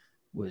receiver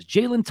was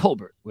Jalen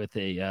Tolbert with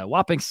a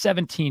whopping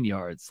 17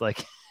 yards.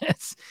 Like,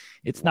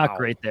 it's not Wow.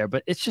 great there,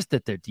 but it's just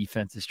that their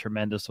defense is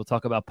tremendous. We'll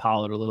talk about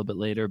Pollard a little bit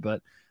later,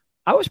 but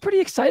I was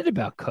pretty excited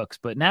about Cooks.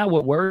 But now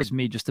what worries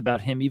me just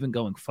about him even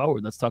going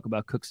forward, let's talk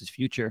about Cooks'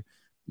 future,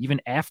 even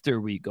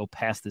after we go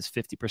past this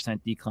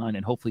 50% decline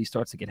and hopefully he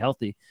starts to get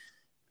healthy.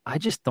 I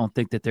just don't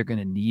think that they're going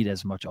to need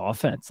as much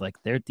offense. Like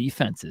their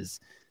defense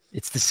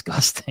it's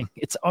disgusting.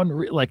 It's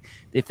unreal. Like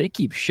if they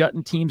keep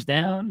shutting teams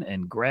down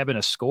and grabbing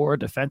a score,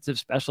 defensive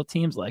special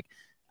teams, like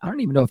I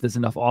don't even know if there's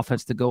enough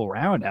offense to go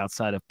around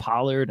outside of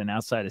Pollard and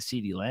outside of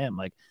CeeDee Lamb.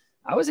 Like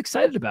I was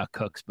excited about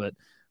Cooks, but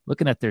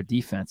looking at their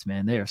defense,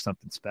 man, they are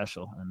something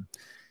special. And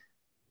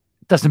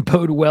it doesn't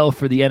bode well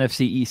for the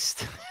NFC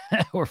East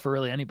or for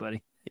really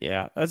anybody.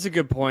 Yeah, that's a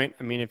good point.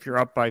 I mean, if you're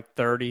up by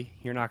 30,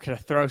 you're not going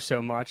to throw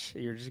so much.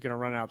 You're just going to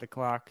run out the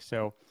clock.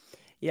 So,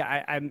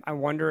 yeah, I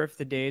wonder if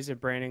the days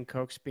of Brandon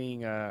Cooks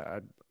being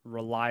a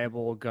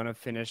reliable, gonna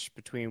finish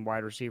between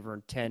wide receiver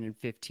and 10 and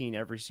 15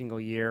 every single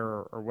year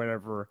or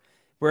whatever,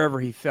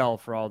 wherever he fell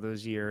for all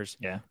those years,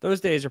 Yeah.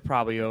 those days are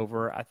probably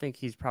over. I think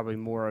he's probably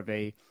more of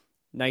a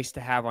nice to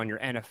have on your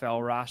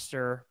NFL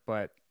roster,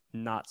 but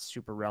not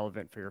super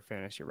relevant for your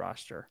fantasy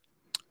roster.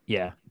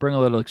 Yeah, bring a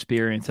little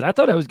experience. And I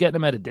thought I was getting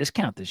him at a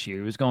discount this year.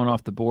 He was going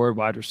off the board,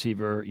 wide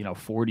receiver,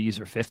 40s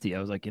or 50. I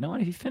was like, you know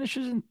what? If he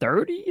finishes in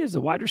 30 as a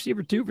wide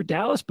receiver too for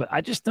Dallas, but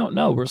I just don't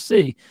know. We'll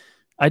see.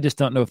 I just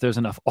don't know if there's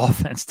enough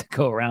offense to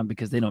go around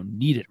because they don't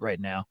need it right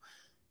now.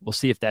 We'll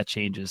see if that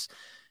changes.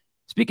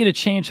 Speaking of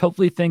change,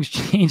 hopefully things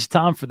change,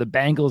 Tom, for the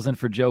Bengals and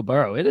for Joe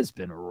Burrow. It has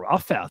been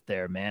rough out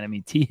there, man. I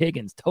mean, T.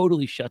 Higgins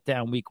totally shut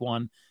down week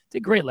one.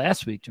 Did great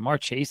last week. Jamar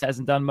Chase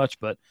hasn't done much,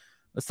 but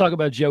let's talk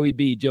about Joey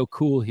B, Joe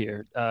Cool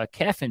here.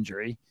 Calf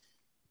injury.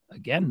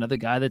 Again, another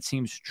guy that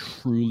seems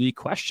truly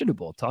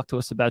questionable. Talk to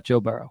us about Joe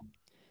Burrow.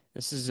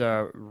 This is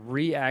a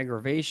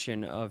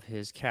re-aggravation of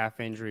his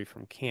calf injury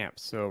from camp.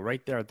 So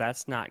right there,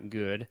 that's not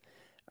good.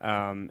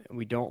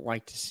 We don't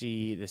like to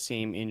see the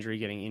same injury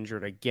getting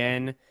injured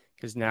again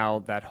because now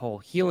that whole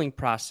healing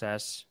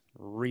process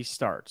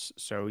restarts.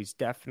 So he's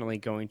definitely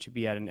going to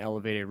be at an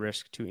elevated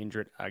risk to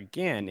injure it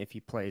again if he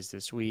plays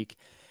this week.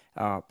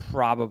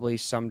 Probably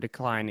some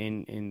decline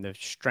in the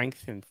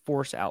strength and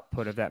force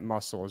output of that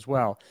muscle as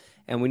well.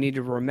 And we need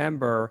to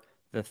remember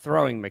the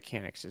throwing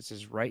mechanics. It's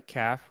his right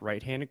calf,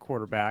 right-handed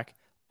quarterback.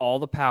 All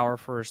the power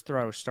for his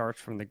throw starts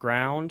from the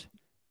ground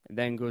and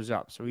then goes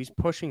up. So he's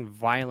pushing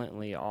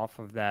violently off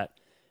of that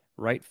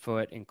right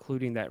foot,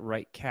 including that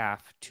right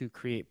calf, to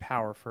create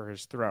power for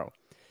his throw.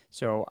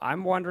 So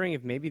I'm wondering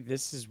if maybe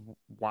this is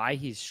why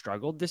he's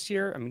struggled this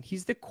year. I mean,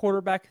 he's the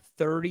quarterback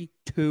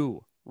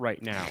 32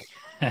 right now.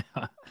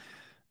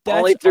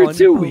 Only That's through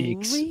 2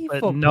 weeks,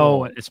 but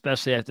no, unbelievable.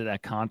 especially after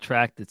that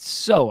contract, it's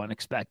so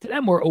unexpected.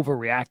 And we're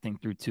overreacting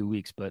through 2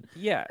 weeks, but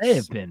Yes, they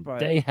but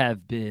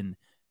have been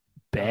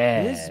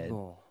bad.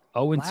 abysmal,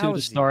 0-2 to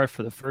lousy. start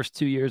for the first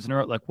 2 years in a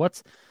row. Like,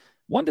 what's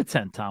 1 to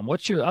 10, Tom?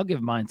 I'll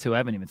give mine too. I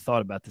haven't even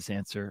thought about this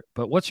answer,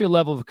 but what's your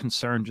level of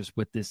concern just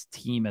with this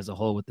team as a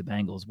whole with the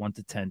Bengals? 1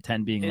 to 10,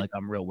 10 being It like,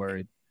 I'm real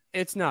worried.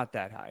 it's not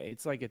that high.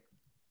 It's like a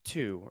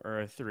 2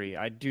 or a 3.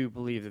 I do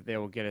believe that they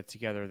will get it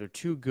together. They're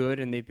too good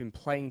and they've been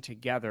playing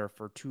together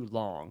for too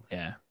long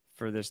Yeah.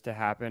 for this to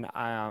happen.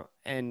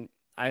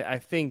 I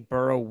think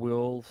Burrow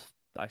will.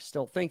 I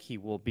still think he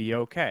will be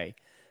okay,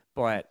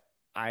 but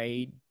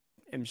I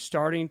am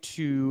starting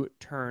to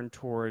turn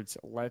towards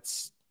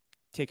let's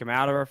take him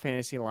out of our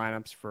fantasy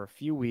lineups for a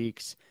few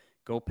weeks.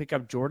 Go pick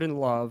up Jordan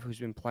Love, who's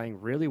been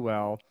playing really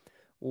well.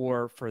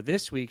 Or for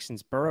this week,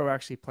 since Burrow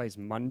actually plays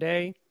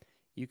Monday,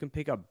 you can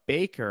pick up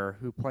Baker,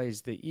 who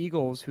plays the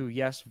Eagles, who,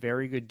 yes,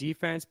 very good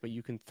defense, but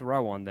you can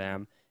throw on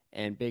them.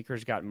 And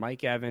Baker's got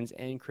Mike Evans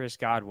and Chris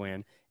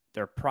Godwin.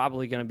 They're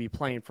probably going to be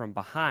playing from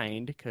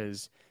behind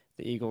because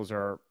the Eagles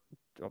are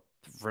a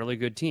really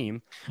good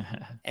team.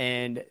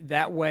 And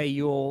that way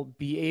you'll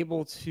be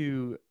able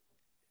to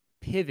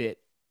pivot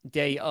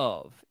day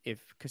of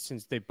cause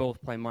since they both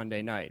play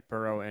Monday night,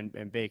 Burrow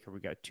and Baker, we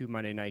got 2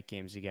 Monday night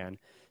games again.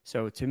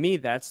 So to me,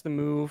 that's the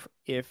move.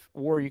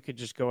 Or you could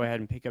just go ahead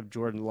and pick up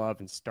Jordan Love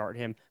and start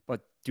him,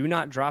 but do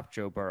not drop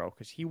Joe Burrow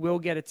because he will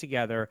get it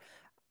together.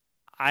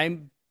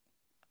 I'm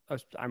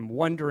I'm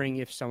wondering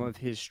if some of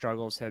his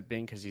struggles have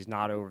been because he's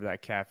not over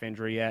that calf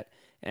injury yet,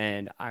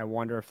 and I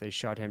wonder if they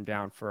shut him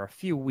down for a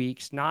few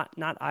weeks, not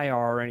IR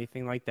or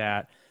anything like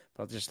that,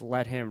 but just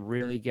let him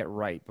really get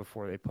right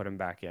before they put him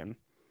back in.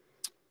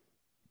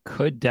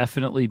 could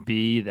definitely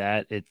be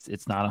that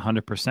it's not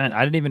 100%.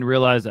 I didn't even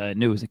realize. I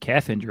knew it was a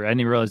calf injury. I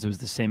didn't even realize it was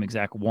the same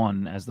exact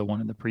one as the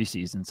one in the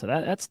preseason. So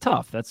that's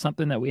tough. That's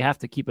something that we have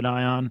to keep an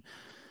eye on.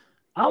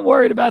 I'm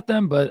worried about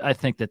them, but I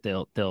think that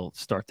they'll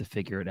start to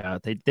figure it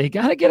out. They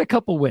got to get a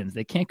couple wins.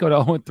 They can't go to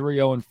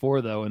 0-3,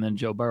 0-4 though, and then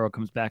Joe Burrow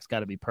comes back. It's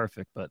got to be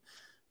perfect, but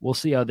we'll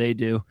see how they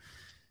do.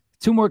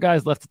 Two more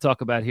guys left to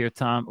talk about here,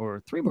 Tom,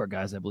 or three more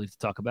guys, I believe, to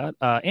talk about.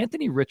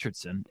 Anthony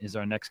Richardson is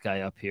our next guy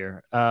up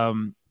here.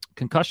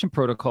 Concussion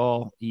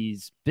protocol.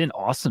 He's been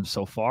awesome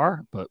so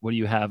far, but what do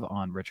you have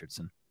on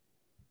Richardson?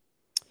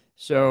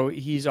 So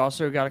he's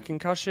also got a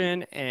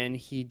concussion, and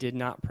he did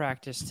not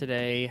practice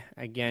today.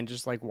 Again,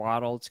 just like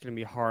Waddle, it's going to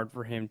be hard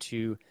for him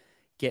to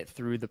get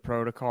through the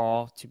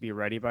protocol to be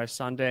ready by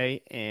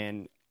Sunday.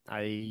 And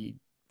I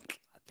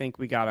think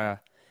we got to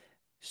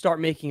start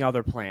making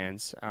other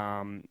plans.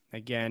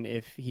 Again,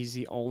 if he's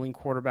the only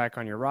quarterback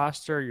on your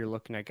roster, you're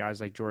looking at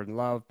guys like Jordan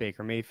Love,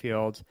 Baker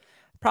Mayfield.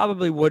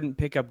 Probably wouldn't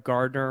pick up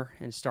Gardner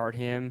and start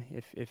him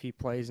if he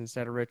plays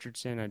instead of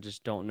Richardson. I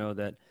just don't know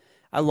that.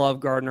 I love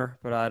Gardner,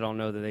 but I don't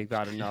know that they've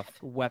got enough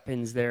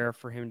weapons there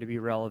for him to be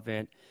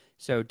relevant.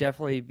 So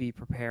definitely be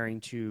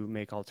preparing to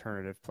make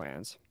alternative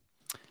plans.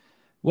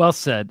 Well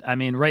said. I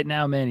mean, right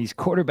now, man, he's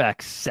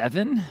quarterback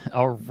 7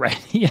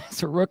 already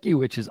as a rookie,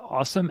 which is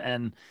awesome.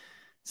 And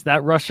it's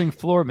that rushing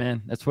floor,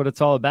 man. That's what it's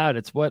all about.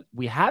 It's what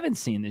we haven't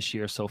seen this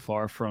year so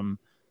far from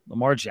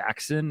Lamar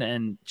Jackson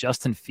and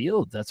Justin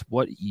Fields. That's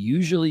what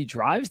usually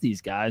drives these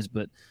guys.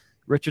 But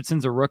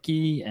Richardson's a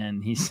rookie,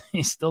 and he's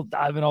still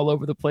diving all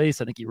over the place.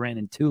 I think he ran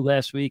in 2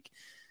 last week.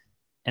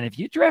 And if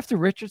you draft a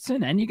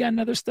Richardson and you got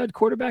another stud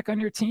quarterback on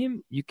your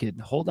team, you could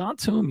hold on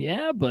to him,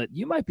 yeah, but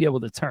you might be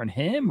able to turn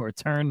him or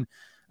turn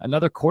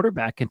another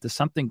quarterback into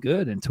something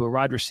good, into a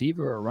wide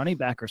receiver or a running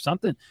back or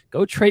something.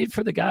 Go trade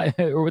for the guy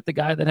or with the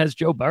guy that has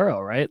Joe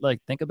Burrow, right?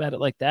 Like, think about it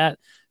like that.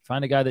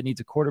 Find a guy that needs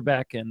a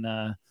quarterback,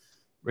 and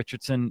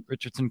Richardson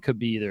could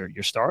be either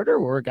your starter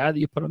or a guy that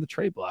you put on the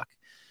trade block.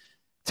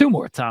 Two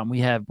more, Tom. We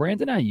have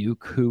Brandon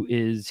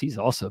Ayuk, he's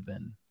also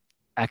been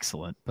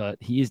excellent, but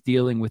he is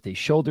dealing with a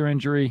shoulder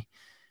injury.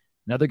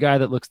 Another guy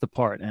that looks the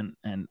part, and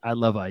I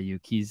love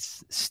Ayuk.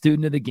 He's a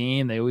student of the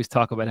game. They always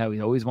talk about how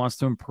he always wants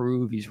to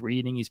improve. He's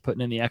reading, he's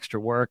putting in the extra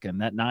work, and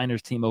that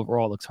Niners team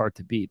overall looks hard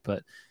to beat.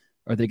 But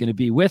are they going to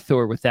be with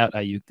or without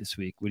Ayuk this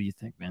week? What do you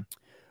think, man?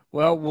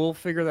 Well, we'll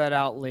figure that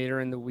out later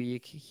in the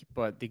week.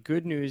 But the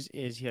good news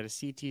is he had a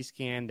CT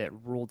scan that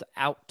ruled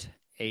out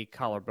a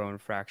collarbone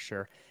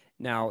fracture.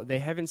 Now, they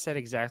haven't said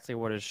exactly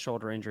what his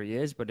shoulder injury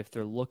is, but if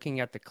they're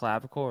looking at the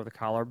clavicle or the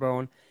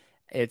collarbone,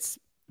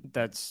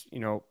 that's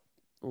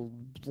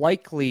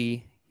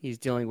likely he's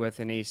dealing with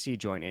an AC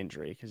joint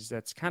injury, because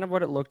that's kind of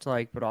what it looked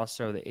like, but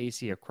also the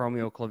AC,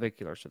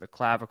 acromioclavicular, so the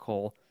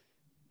clavicle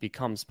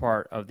becomes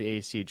part of the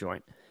AC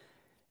joint.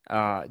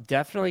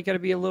 Definitely going to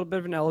be a little bit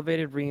of an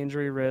elevated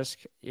re-injury risk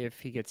if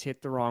he gets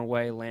hit the wrong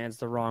way, lands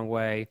the wrong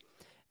way.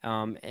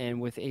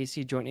 And with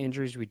AC joint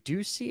injuries, we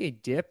do see a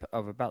dip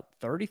of about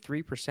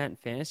 33%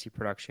 fantasy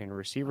production in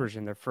receivers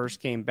in their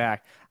first game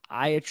back.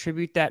 I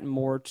attribute that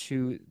more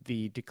to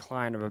the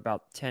decline of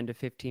about 10 to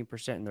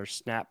 15% in their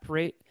snap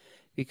rate,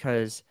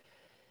 because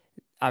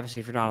obviously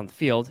if you're not on the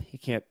field, you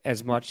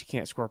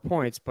can't score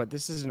points, but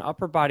this is an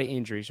upper body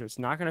injury, so it's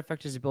not going to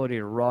affect his ability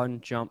to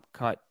run, jump,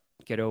 cut,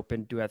 get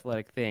open, do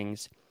athletic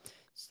things.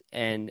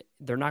 And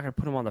they're not going to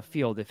put him on the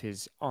field if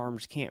his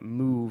arms can't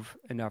move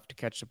enough to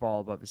catch the ball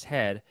above his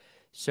head.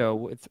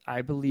 So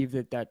I believe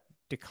that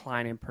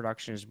decline in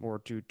production is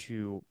more due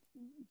to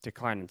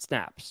decline in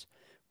snaps,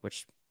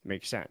 which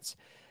makes sense.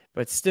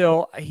 But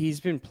still, he's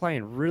been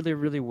playing really,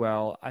 really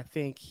well. I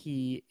think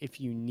if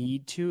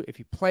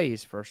he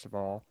plays, first of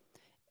all,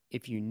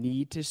 if you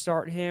need to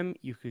start him,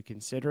 you could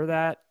consider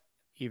that,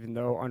 even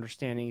though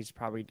understanding he's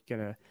probably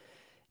going to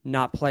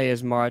not play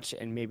as much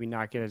and maybe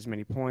not get as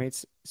many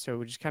points. So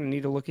we just kind of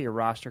need to look at your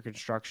roster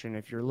construction.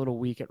 If you're a little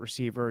weak at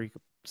receiver, you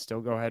could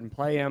still go ahead and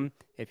play him.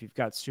 If you've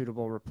got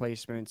suitable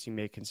replacements, you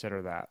may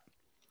consider that.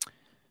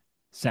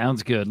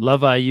 Sounds good.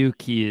 Love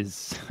Ayuk. He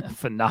is a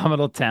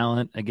phenomenal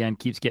talent. Again,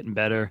 keeps getting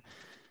better.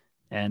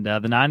 And the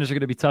Niners are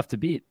going to be tough to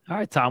beat. All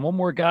right, Tom, one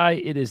more guy.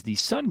 It is the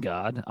Sun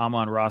God,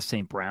 Amon-Ra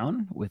St.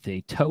 Brown, with a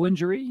toe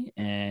injury,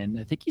 and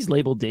I think he's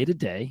labeled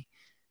day-to-day.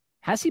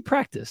 Has he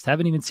practiced?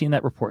 Haven't even seen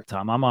that report,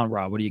 Tom.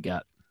 Amon-Ra, what do you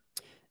got?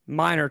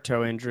 Minor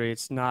toe injury.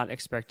 It's not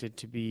expected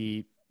to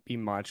be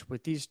much.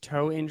 With these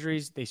toe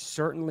injuries, they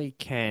certainly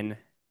can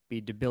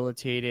be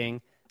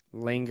debilitating,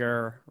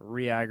 linger,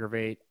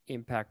 re-aggravate,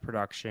 impact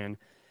production.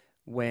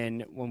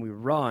 When we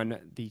run,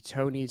 the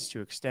toe needs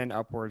to extend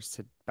upwards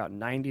to about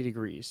 90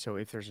 degrees. So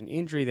if there's an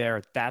injury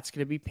there, that's going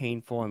to be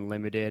painful and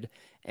limited,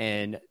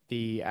 and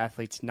the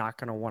athlete's not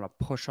going to want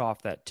to push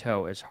off that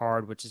toe as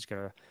hard, which is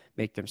going to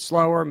make them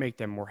slower, make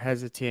them more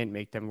hesitant,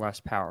 make them less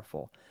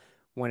powerful.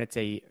 When it's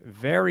a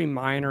very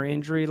minor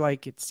injury,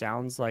 like it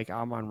sounds like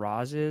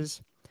Amon-Ra's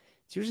is,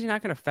 it's usually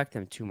not going to affect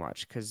them too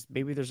much, because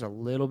maybe there's a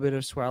little bit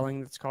of swelling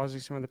that's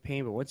causing some of the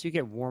pain, but once you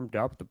get warmed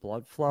up, the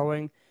blood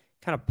flowing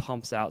kind of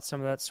pumps out some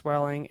of that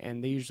swelling,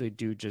 and they usually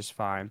do just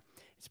fine.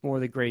 It's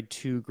more the grade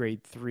 2,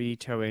 grade 3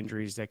 toe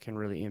injuries that can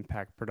really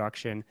impact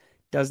production.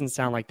 Doesn't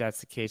sound like that's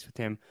the case with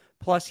him.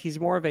 Plus, he's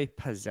more of a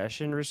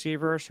possession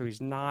receiver, so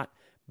he's not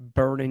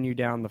burning you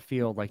down the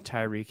field like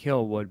Tyreek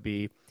Hill would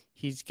be.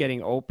 He's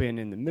getting open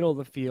in the middle of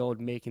the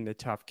field, making the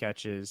tough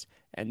catches.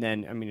 And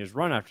then, I mean, his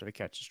run after the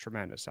catch is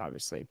tremendous,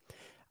 obviously.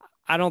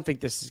 I don't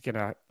think this is going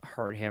to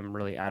hurt him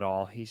really at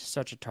all. He's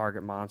such a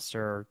target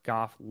monster.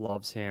 Goff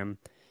loves him.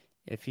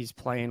 If he's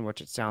playing,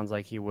 which it sounds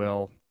like he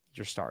will,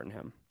 you're starting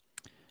him.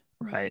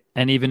 Right.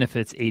 And even if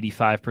it's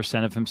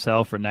 85% of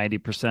himself or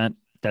 90%,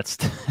 that's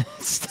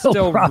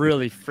still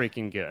really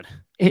freaking good.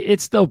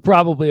 It's still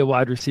probably a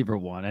wide receiver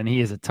one, and he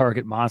is a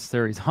target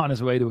monster. He's on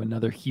his way to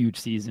another huge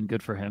season.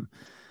 Good for him.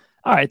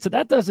 All right, so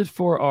that does it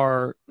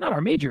for not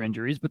our major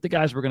injuries, but the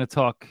guys we're going to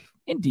talk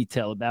in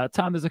detail about.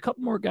 Tom, there's a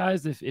couple more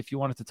guys if you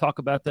wanted to talk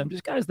about them,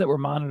 just guys that we're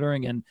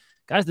monitoring and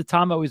guys that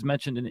Tom always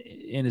mentioned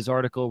in his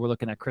article. We're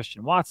looking at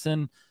Christian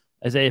Watson.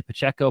 Isaiah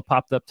Pacheco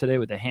popped up today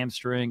with a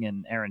hamstring,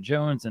 and Aaron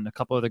Jones and a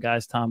couple other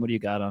guys. Tom, what do you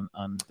got on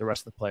the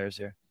rest of the players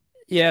here?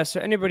 Yeah, so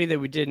anybody that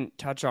we didn't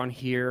touch on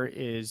here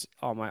is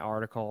on my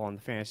article on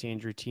the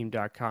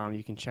fantasyinjuryteam.com.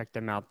 You can check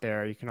them out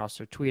there. You can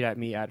also tweet at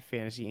me at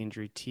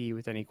fantasyinjuryt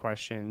with any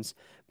questions.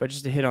 But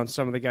just to hit on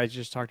some of the guys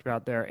you just talked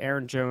about there,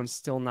 Aaron Jones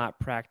still not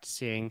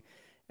practicing,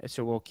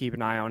 so we'll keep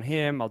an eye on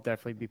him. I'll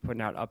definitely be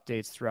putting out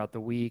updates throughout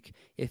the week.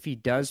 If he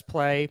does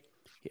play,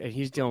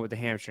 he's dealing with a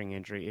hamstring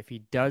injury. If he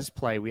does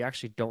play, we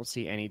actually don't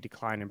see any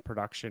decline in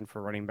production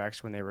for running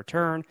backs when they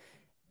return.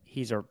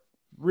 He's a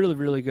really,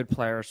 really good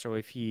player. So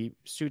if he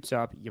suits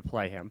up, you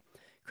play him.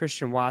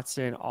 Christian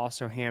Watson,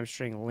 also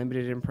hamstring,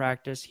 limited in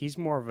practice. He's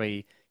more of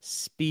a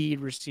speed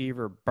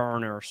receiver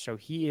burner. So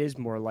he is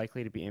more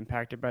likely to be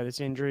impacted by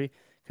this injury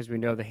because we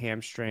know the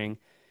hamstring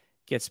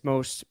gets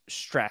most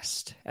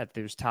stressed at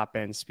those top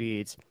end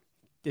speeds.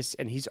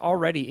 And he's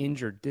already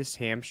injured this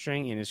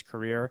hamstring in his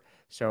career.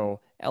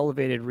 So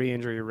elevated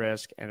re-injury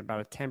risk and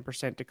about a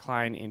 10%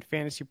 decline in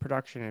fantasy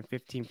production and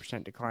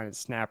 15% decline in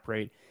snap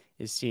rate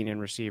is seen in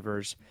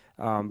receivers.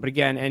 But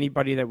again,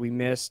 anybody that we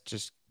missed,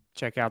 just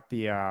check out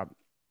the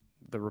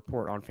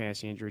report on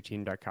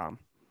fantasyinjuryteam.com.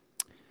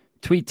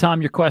 Tweet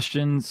Tom your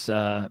questions.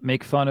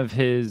 Make fun of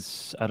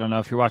his, I don't know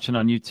if you're watching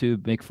on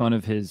YouTube, make fun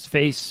of his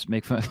face,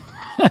 make fun,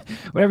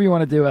 whatever you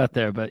want to do out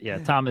there. But yeah,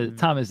 Tom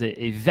is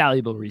a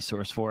valuable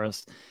resource for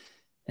us.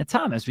 And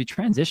Tom, as we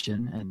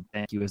transition, and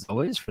thank you as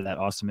always for that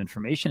awesome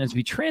information, as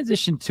we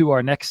transition to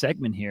our next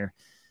segment here,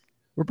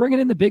 we're bringing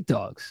in the big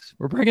dogs.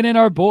 We're bringing in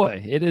our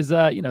boy. It is,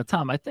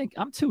 Tom, I think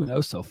I'm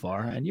 2-0 so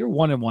far, and you're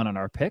 1-1 on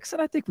our picks.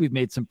 And I think we've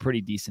made some pretty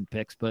decent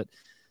picks, but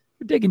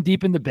we're digging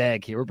deep in the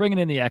bag here. We're bringing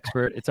in the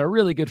expert. It's our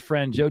really good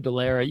friend, Joe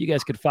Dellera. You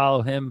guys could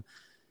follow him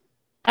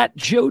at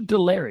Joe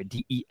Dellera,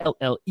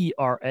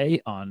 Dellera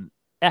on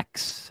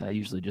X. I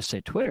usually just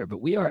say Twitter,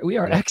 but we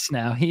are X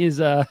now. He is,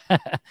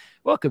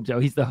 welcome, Joe.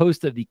 He's the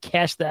host of the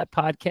Cash That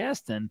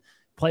podcast and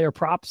Player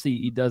Props.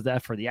 He does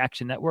that for the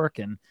Action Network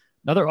and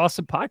another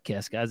awesome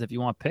podcast, guys. If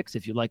you want picks,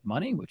 if you like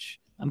money, which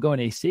I'm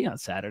going AC on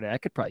Saturday, I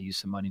could probably use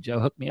some money.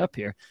 Joe, hook me up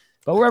here.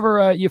 But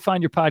wherever you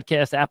find your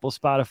podcast, Apple,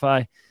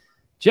 Spotify.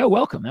 Joe,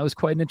 welcome. That was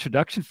quite an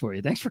introduction for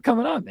you. Thanks for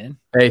coming on, man.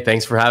 Hey,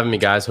 thanks for having me,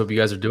 guys. Hope you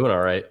guys are doing all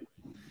right.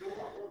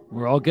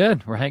 We're all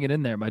good. We're hanging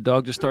in there. My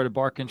dog just started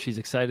barking. She's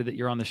excited that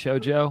you're on the show,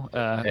 Joe.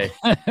 Hey,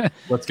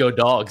 let's go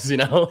dogs,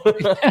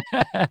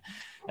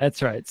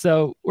 That's right.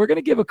 So we're going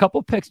to give a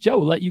couple picks. Joe,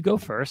 we'll let you go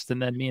first,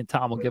 and then me and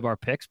Tom will give our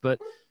picks. But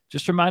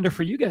just a reminder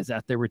for you guys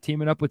out there, we're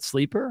teaming up with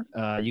Sleeper.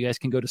 You guys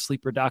can go to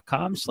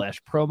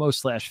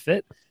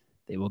sleeper.com/promo/fit.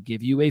 They will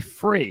give you a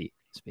free,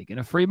 speaking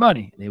of free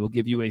money, they will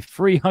give you a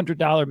free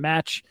 $100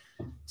 match.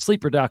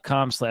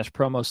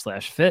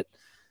 Sleeper.com/promo/fit.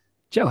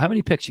 Joe, how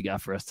many picks you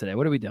got for us today?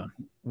 What are we doing?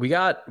 We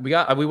went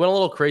a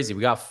little crazy.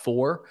 We got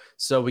 4.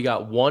 So we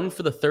got 1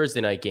 for the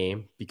Thursday night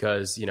game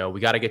because, we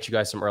got to get you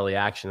guys some early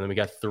action. And then we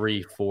got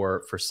 3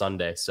 for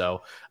Sunday.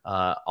 So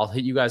I'll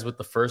hit you guys with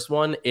the first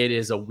one. It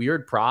is a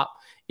weird prop.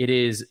 It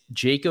is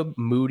Jacob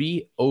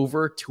Moody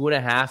over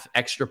 2.5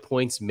 extra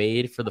points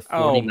made for the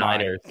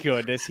 49ers. Oh my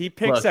goodness. He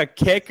picks a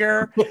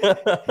kicker.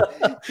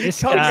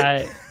 This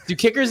guy. Do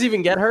kickers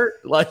even get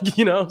hurt? So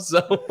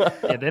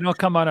yeah, they don't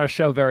come on our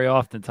show very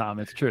often, Tom.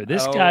 It's true.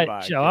 This guy, Joe,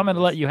 goodness. I'm going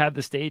to let you have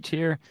the stage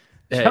here.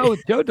 Hey.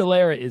 Joe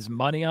Dellera is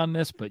money on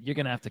this, but you're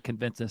going to have to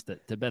convince us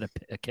to bet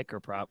a kicker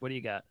prop. What do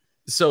you got?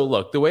 So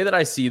look, the way that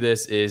I see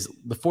this is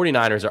the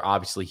 49ers are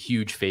obviously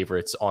huge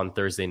favorites on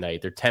Thursday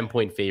night. They're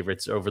 10-point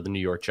favorites over the New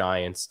York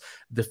Giants.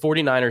 The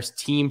 49ers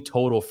team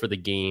total for the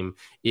game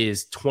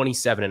is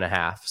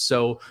 27.5.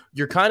 So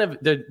you're kind of,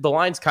 the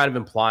line's kind of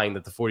implying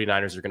that the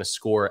 49ers are going to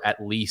score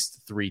at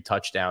least 3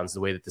 touchdowns,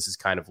 the way that this is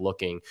kind of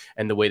looking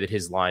and the way that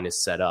his line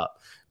is set up.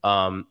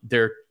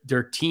 Their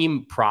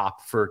team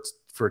prop for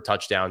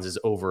touchdowns is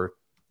over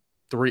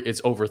 3.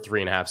 It's over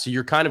 3.5. So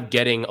you're kind of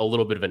getting a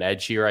little bit of an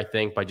edge here, I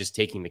think, by just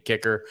taking the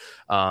kicker.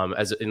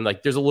 There's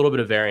a little bit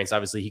of variance.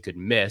 Obviously, he could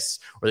miss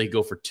or they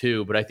go for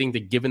 2. But I think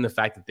that given the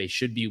fact that they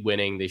should be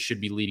winning, they should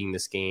be leading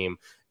this game,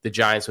 the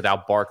Giants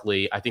without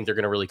Barkley, I think they're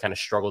going to really kind of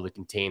struggle to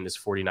contain this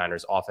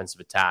 49ers offensive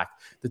attack.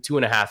 The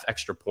 2.5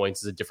 extra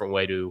points is a different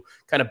way to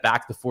kind of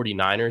back the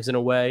 49ers in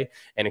a way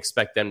and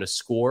expect them to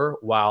score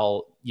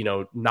while,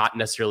 not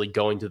necessarily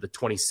going to the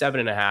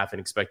 27.5 and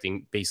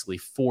expecting basically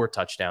 4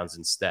 touchdowns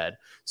instead.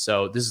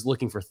 So this is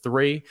looking for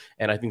 3,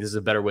 and I think this is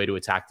a better way to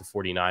attack the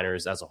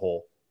 49ers as a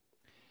whole.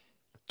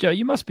 Joe,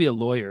 you must be a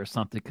lawyer or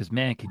something, because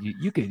man,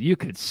 you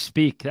could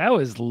speak. That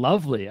was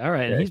lovely. All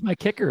right, and he's my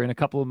kicker in a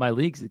couple of my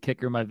leagues. The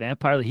kicker in my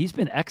Vampire League. He's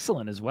been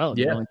excellent as well.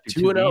 Yeah,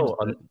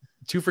 2-0,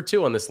 2 for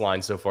 2 on this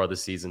line so far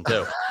this season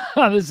too.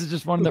 This is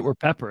just one that we're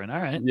peppering. All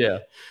right. Yeah.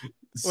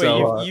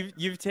 So, wait,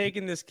 you've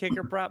taken this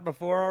kicker prop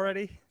before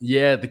already?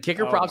 Yeah, the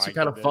kicker props are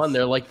kind of fun.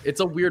 They're like,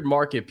 it's a weird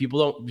market.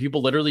 People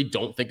literally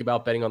don't think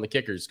about betting on the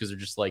kickers because they're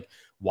just like,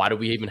 why do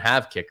we even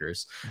have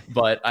kickers?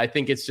 But I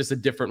think it's just a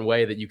different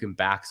way that you can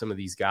back some of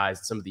these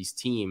guys, some of these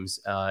teams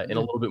in a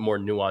little bit more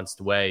nuanced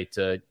way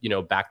to,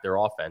 back their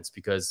offense,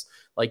 because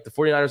like the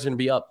 49ers are going to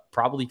be up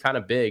probably kind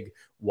of big.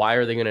 Why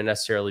are they going to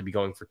necessarily be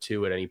going for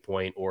 2 at any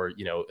point? Or,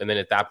 and then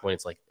at that point,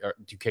 it's like,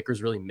 do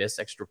kickers really miss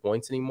extra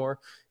points anymore?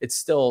 It's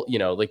still,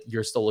 like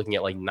you're still looking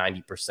at like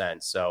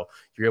 90%. So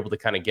you're able to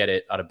kind of get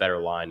it at a better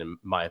line, in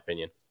my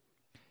opinion.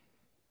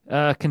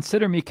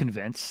 Consider me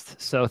convinced.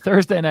 So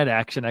Thursday night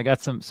action, I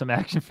got some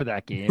action for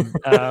that game.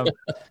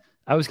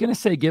 I was going to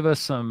say, give us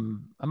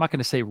some, I'm not going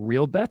to say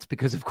real bets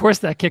because of course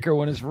that kicker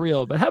one is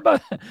real, but how about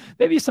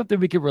maybe something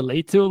we could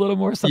relate to a little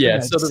more? So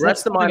the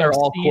rest of mine are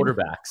all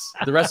quarterbacks.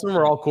 The rest of them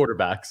are all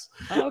quarterbacks.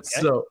 Okay.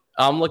 So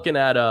I'm looking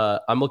at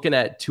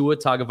Tua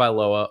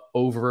Tagovailoa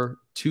over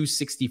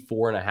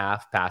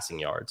 264.5 passing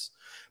yards.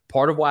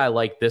 Part of why I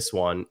like this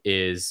one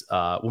is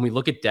when we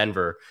look at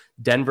Denver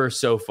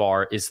so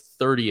far is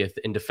 30th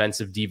in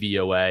defensive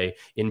DVOA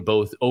in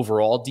both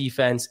overall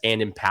defense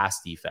and in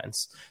pass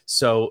defense.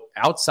 So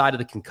outside of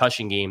the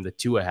concussion game that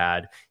Tua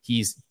had,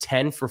 he's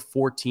 10 for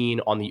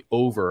 14 on the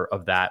over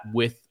of that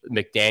with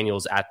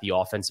McDaniels at the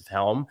offensive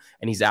helm,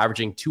 and he's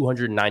averaging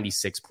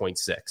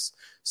 296.6.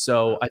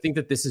 So I think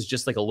that this is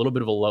just like a little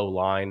bit of a low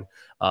line.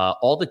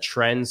 All the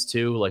trends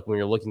too, like when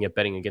you're looking at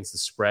betting against the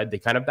spread, they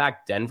kind of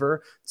back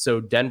Denver. So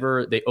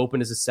Denver, they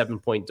opened as a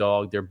 7-point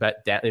dog. They've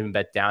been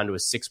bet down to a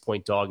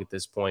 6-point dog at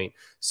this point.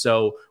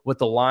 So what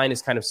the line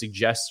is kind of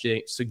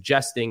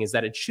suggesting is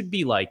that it should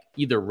be like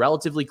either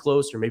relatively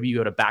close or maybe you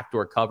go to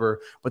backdoor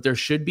cover, but there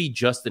should be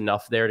just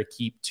enough there to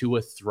keep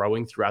Tua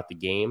throwing throughout the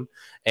game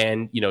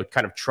and,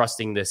 kind of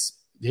trusting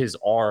his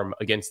arm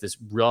against this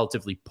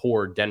relatively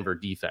poor Denver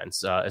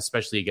defense,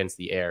 especially against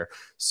the air.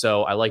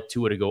 So I like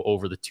Tua to go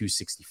over the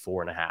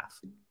 264.5.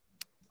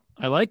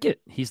 I like it.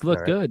 He's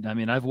looked good. I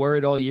mean, I've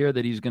worried all year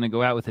that he's going to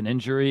go out with an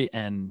injury.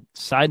 And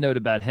side note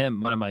about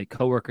him, one of my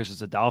coworkers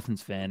is a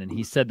Dolphins fan, and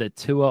he said that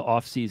Tua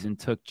offseason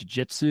took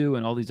jiu-jitsu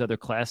and all these other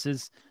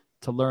classes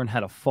to learn how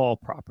to fall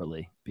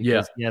properly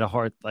because he had a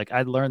hard, like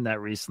I learned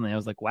that recently. I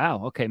was like,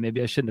 wow, okay, maybe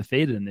I shouldn't have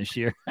faded him this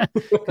year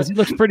because he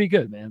looks pretty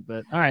good, man.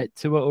 But all right,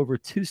 Tua over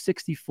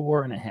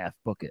 264.5,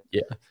 book it.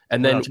 Yeah.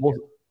 And then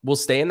we'll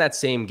stay in that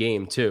same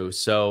game too.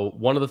 So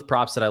one of the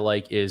props that I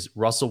like is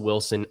Russell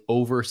Wilson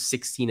over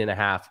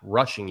 16.5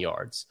 rushing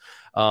yards.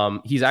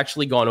 He's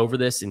actually gone over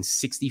this in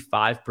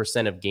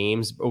 65% of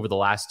games over the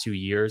last 2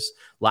 years.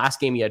 Last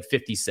game, he had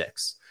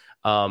 56.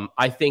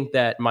 I think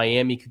that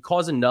Miami could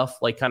cause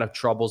enough like kind of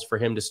troubles for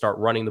him to start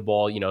running the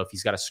ball, if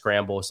he's got a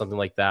scramble or something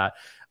like that.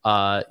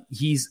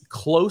 He's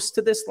close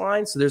to this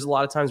line. So there's a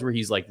lot of times where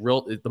he's like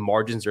the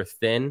margins are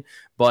thin,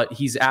 but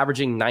he's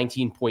averaging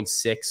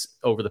 19.6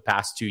 over the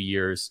past 2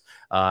 years.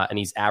 And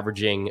he's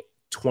averaging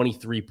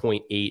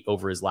 23.8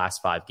 over his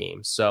last 5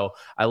 games. So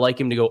I like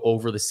him to go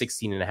over the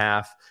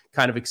 16.5,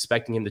 kind of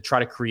expecting him to try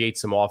to create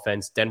some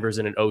offense. Denver's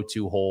in an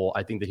 0-2 hole.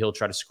 I think that he'll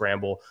try to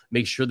scramble,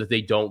 make sure that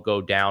they don't go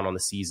down on the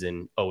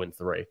season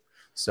 0-3.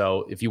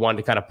 So if you wanted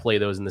to kind of play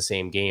those in the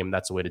same game,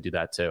 that's a way to do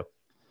that too.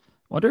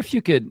 Wonder if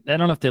you could, I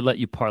don't know if they let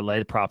you parlay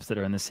the props that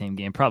are in the same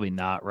game. Probably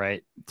not,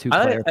 right?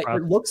 Two-player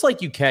props. It looks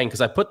like you can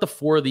because I put the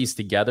 4 of these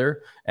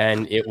together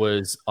and it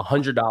was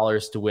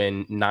 $100 to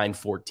win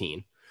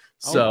 914.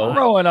 So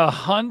throwing a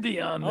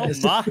hundy on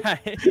this. Oh my!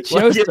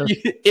 Well,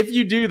 if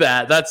you do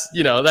that, that's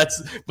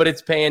but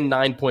it's paying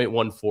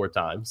 9.14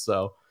 times.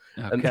 So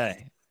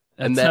okay,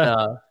 and then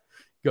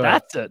go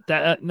ahead.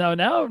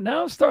 Now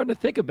I'm starting to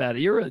think about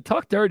it. You're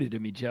talk dirty to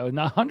me, Joe.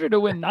 Now 100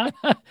 to win 9.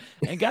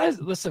 And guys,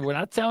 listen, we're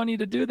not telling you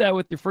to do that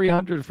with your free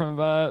 100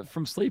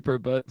 from Sleeper,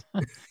 but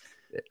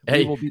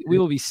we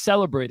will be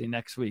celebrating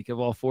next week of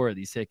all 4 of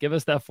these. Hey, give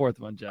us that 4th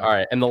one, Joe. All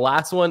right, and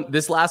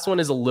this last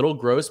one is a little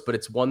gross, but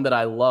it's one that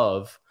I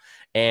love.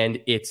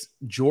 And it's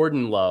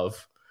Jordan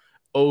Love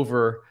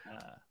over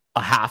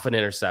a half an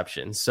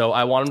interception. So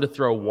I want him to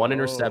throw 1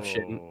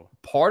 interception.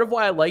 Part of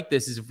why I like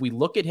this is if we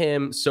look at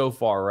him so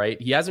far,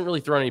 right? He hasn't really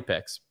thrown any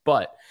picks,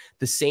 but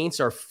the Saints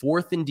are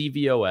 4th in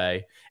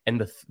DVOA and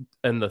the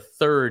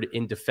 3rd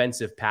in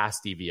defensive pass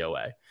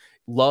DVOA.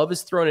 Love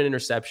has thrown an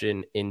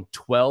interception in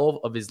 12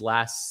 of his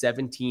last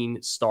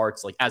 17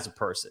 starts, like as a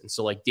person.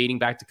 So like dating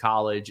back to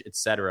college,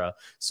 etc.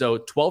 So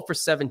 12 for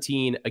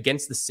 17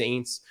 against the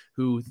Saints,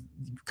 who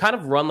kind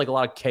of run like a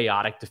lot of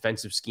chaotic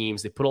defensive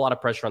schemes. They put a lot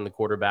of pressure on the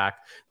quarterback.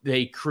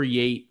 They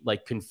create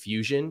like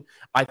confusion.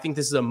 I think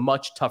this is a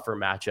much tougher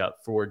matchup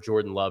for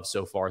Jordan Love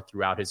so far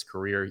throughout his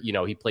career. You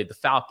know, he played the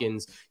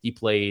Falcons. He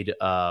played,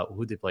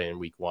 who did they play in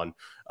week one?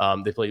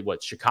 They played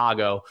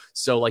Chicago.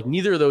 So like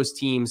neither of those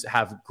teams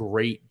have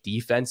great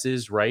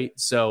defenses, right?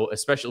 So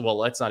especially, well,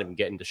 let's not even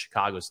get into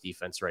Chicago's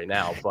defense right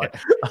now, but,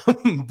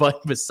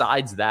 but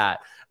besides that,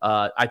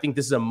 I think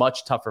this is a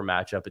much tougher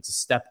matchup. It's a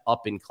step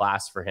up in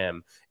class for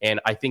him. And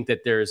I think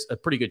that there's a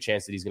pretty good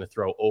chance that he's going to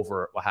throw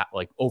over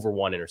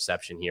one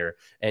interception here.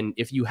 And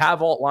if you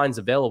have alt lines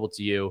available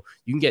to you,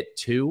 you can get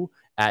 2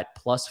 at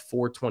plus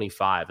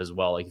 425 as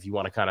well. Like if you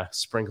want to kind of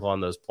sprinkle on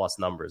those plus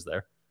numbers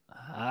there.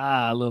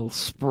 A little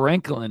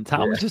sprinkling.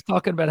 Tom was just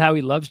talking about how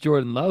he loves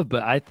Jordan Love,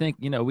 but I think,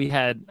 we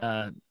had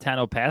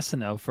Tano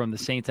Passano from the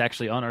Saints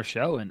actually on our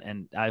show,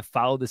 and I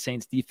followed the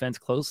Saints defense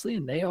closely,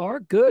 and they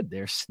are good.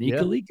 They're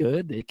sneakily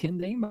good.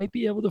 They might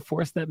be able to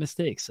force that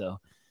mistake. So,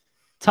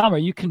 Tom, are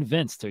you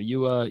convinced? Are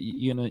you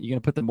you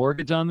gonna put the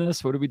mortgage on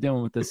this? What are we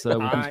doing with this?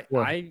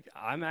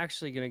 I'm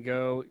actually gonna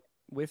go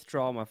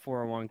withdraw my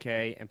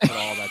 401k and put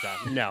all that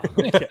down. No,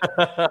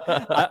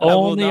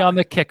 only on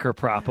the kicker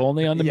prop,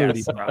 only on the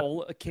movie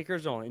prop.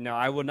 Kickers only. No,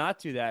 I will not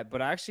do that.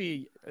 But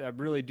actually, I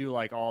really do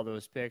like all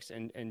those picks.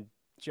 And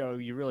Joe,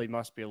 you really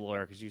must be a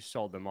lawyer because you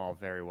sold them all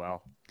very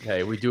well.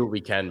 Hey, we do what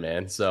we can,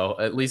 man. So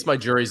at least my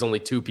jury's only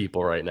 2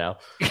 people right now.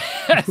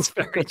 That's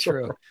very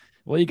true.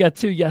 Well, you got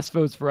 2 yes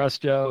votes for us,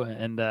 Joe,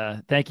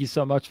 and thank you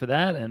so much for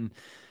that. And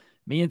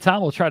me and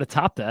Tom will try to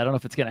top that. I don't know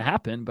if it's going to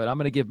happen, but I'm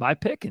going to give my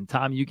pick, and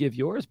Tom, you give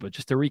yours. But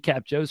just to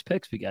recap Joe's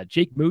picks, we got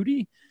Jake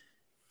Moody.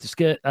 Just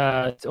get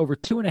it's over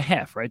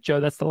 2.5, right,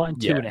 Joe? That's the line.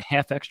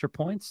 2.5 extra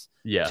points.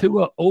 Yeah.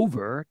 Tua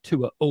over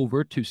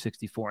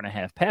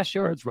 264.5 pass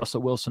yards.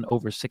 Russell Wilson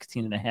over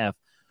 16.5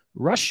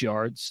 rush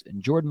yards,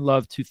 and Jordan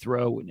Love to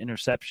throw an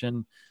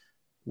interception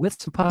with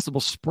some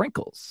possible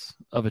sprinkles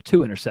of a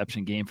 2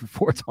 interception game for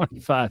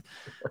 425.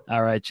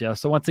 All right, Joe.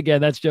 So once again,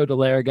 that's Joe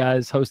Dallaire,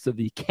 guys, host of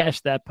the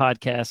Cash That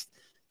podcast.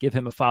 Give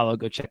him a follow.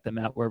 Go check them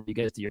out wherever you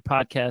guys do your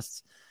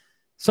podcasts.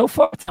 So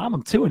far, Tom,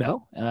 I'm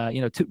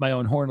 2-0. Toot my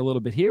own horn a little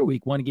bit here.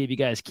 Week 1 gave you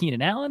guys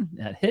Keenan Allen.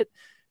 That hit.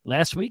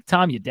 Last week,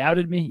 Tom, you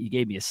doubted me. You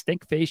gave me a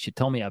stink face. You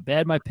told me how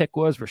bad my pick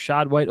was.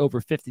 Rashad White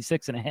over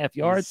 56.5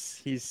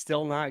 yards. He's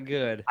still not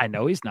good. I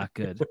know he's not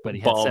good, but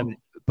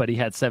he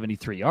had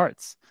 73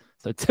 yards.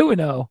 So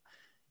 2-0.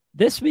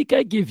 This week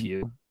I give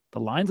you, the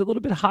line's a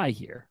little bit high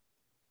here,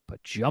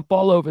 but jump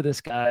all over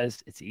this,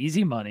 guys. It's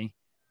easy money.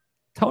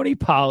 Tony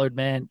Pollard,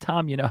 man.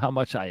 Tom, you know how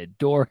much I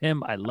adore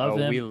him. I love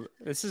him.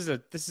 This is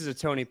a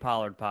Tony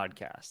Pollard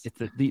podcast. It's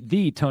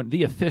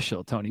the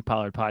official Tony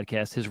Pollard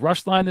podcast. His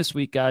rush line this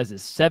week, guys,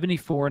 is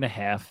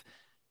 74.5.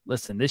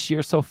 Listen, this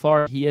year so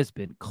far, he has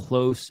been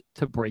close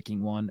to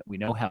breaking one. We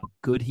know how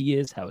good he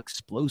is, how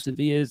explosive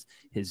he is,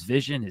 his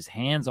vision, his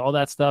hands, all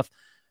that stuff.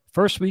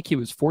 First week, he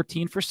was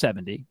 14 for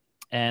 70.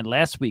 And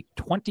last week,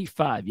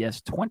 25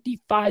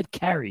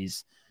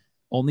 carries,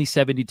 only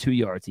 72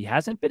 yards. He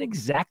hasn't been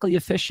exactly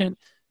efficient,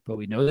 but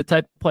we know the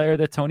type of player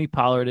that Tony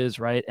Pollard is,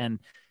 right? And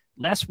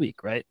last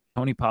week, right,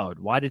 Tony Pollard,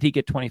 why did he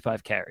get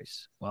 25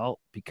 carries? Well,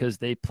 because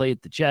they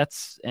played the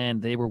Jets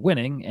and they were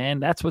winning,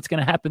 and that's what's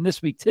going to happen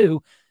this week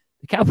too.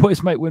 The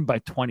Cowboys might win by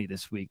 20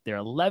 this week. They're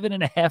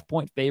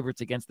 11.5-point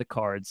favorites against the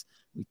Cards.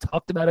 We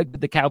talked about how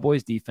good the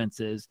Cowboys defense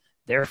is.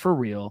 They're for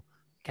real.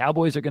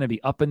 Cowboys are going to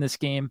be up in this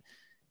game.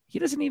 He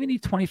doesn't even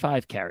need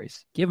 25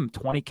 carries. Give him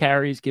 20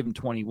 carries, give him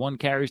 21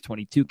 carries,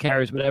 22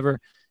 carries, whatever.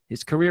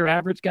 His career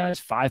average,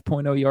 guys,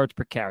 5.0 yards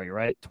per carry,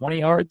 right? 20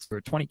 yards or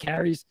 20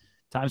 carries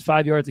times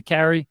 5 yards a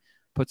carry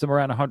puts him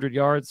around 100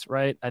 yards,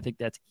 right? I think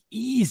that's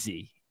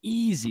easy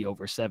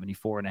over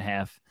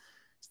 74.5.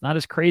 It's not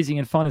as crazy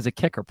and fun as a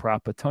kicker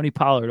prop, but Tony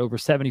Pollard over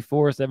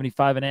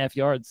 75.5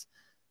 yards.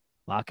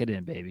 Lock it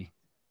in, baby.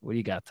 What do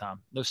you got,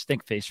 Tom? No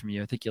stink face from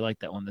you. I think you like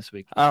that one this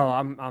week. Oh,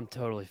 I'm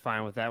totally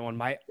fine with that one.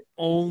 My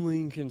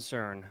only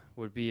concern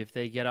would be if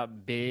they get up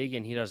big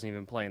and he doesn't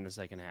even play in the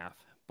second half.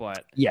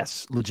 But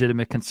yes,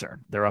 legitimate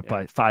concern. They're up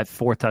by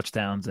 4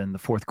 touchdowns in the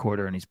fourth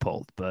quarter and he's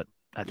pulled. But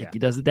I think he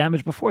does the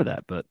damage before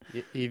that. But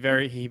he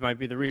might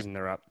be the reason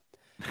they're up.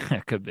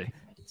 It could be.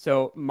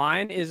 So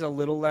mine is a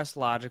little less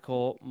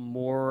logical,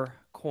 more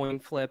coin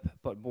flip,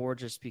 but more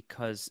just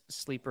because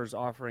Sleeper's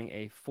offering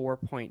a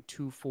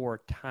 4.24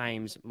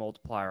 times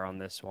multiplier on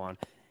this one.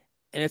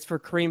 And it's for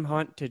Kareem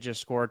Hunt to just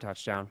score a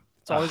touchdown.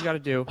 That's all he's got to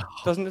do.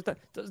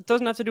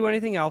 Doesn't have to do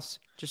anything else.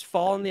 Just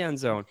fall in the end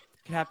zone.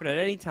 It can happen at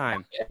any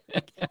time.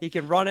 He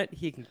can run it.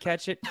 He can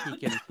catch it. He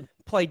can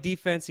play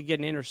defense and get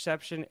an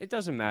interception. It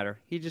doesn't matter.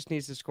 He just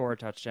needs to score a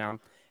touchdown.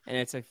 And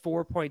it's a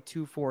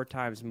 4.24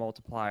 times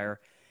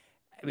multiplier.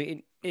 I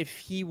mean, if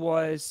he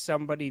was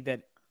somebody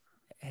that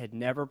had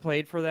never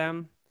played for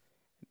them,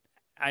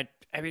 I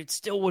mean, it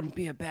still wouldn't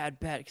be a bad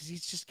bet because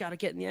he's just got to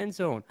get in the end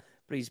zone.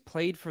 But he's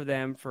played for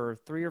them for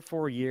 3 or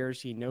 4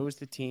 years. He knows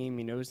the team.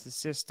 He knows the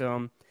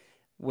system,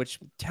 which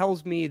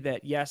tells me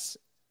that, yes,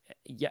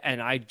 yeah.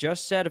 And I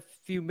just said a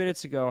few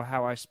minutes ago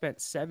how I spent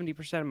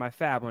 70% of my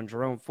fab on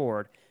Jerome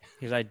Ford.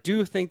 because I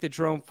do think that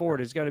Jerome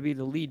Ford is going to be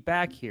the lead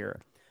back here.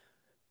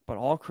 But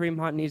all Kareem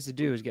Hunt needs to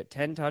do is get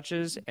 10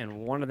 touches,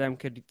 and one of them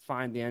could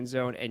find the end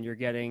zone, and you're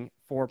getting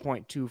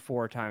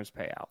 4.24 times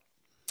payout.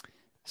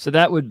 So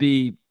that would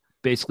be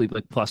basically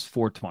like plus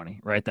 420,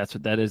 right? That's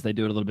what that is. They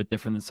do it a little bit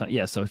different than some.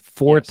 Yeah, so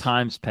 4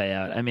 times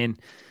payout. I mean,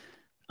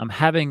 I'm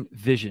having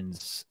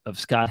visions of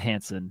Scott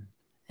Hansen,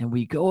 and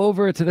we go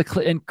over to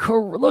the and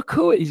look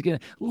who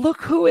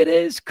it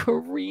is.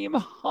 Kareem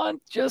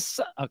Hunt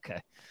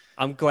okay.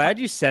 I'm glad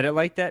you said it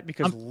like that,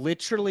 because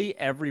literally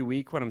every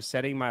week when I'm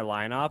setting my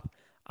lineup,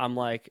 I'm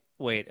like,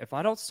 wait, if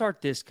I don't start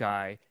this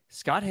guy,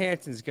 Scott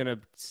Hansen's gonna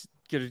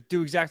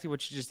do exactly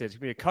what you just did. It's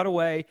gonna be a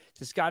cutaway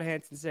to Scott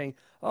Hansen saying,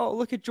 "Oh,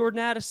 look at Jordan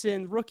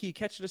Addison, rookie,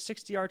 catching a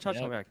 60-yard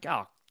touchdown." I'm like,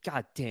 "Oh,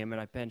 god damn it,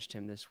 I benched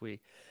him this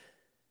week."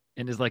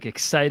 And is like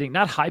exciting,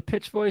 not high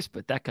pitched voice,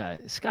 but that guy,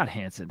 Scott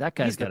Hansen, that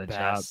guy's got a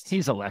job.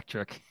 He's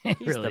electric. He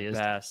really is.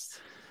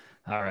 Best.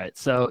 All right.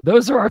 So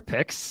those are our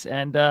picks.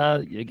 And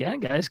again,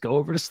 guys, go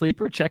over to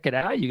Sleeper, check it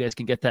out. You guys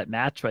can get that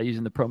match by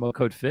using the promo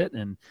code FIT.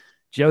 And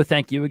Joe,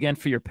 thank you again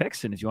for your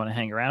picks. And if you want to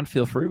hang around,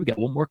 feel free. We got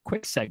one more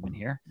quick segment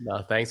here. No,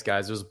 thanks,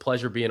 guys. It was a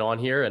pleasure being on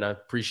here, and I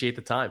appreciate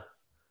the time.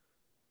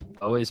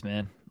 Always,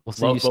 man. We'll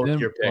see Love you soon. both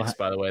your picks,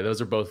 by the way.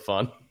 Those are both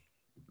fun.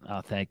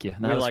 Oh, thank you.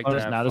 Not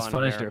as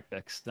fun as your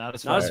picks. Not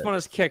as fun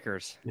as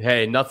kickers.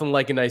 Hey, nothing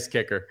like a nice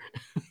kicker.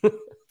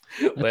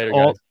 Later,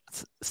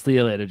 guys. See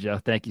you later, Joe.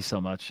 Thank you so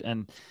much.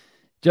 And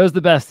Joe's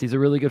the best. He's a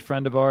really good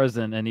friend of ours,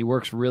 and he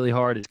works really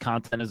hard. His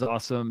content is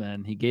awesome,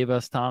 and he gave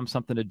us, Tom,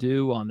 something to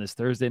do on this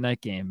Thursday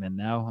night game. And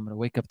now I'm going to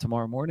wake up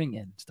tomorrow morning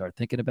and start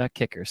thinking about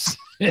kickers.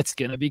 It's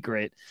going to be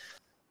great.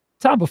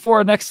 Tom, before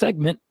our next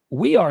segment,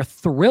 we are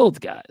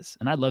thrilled, guys,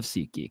 and I love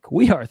SeatGeek.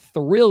 We are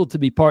thrilled to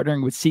be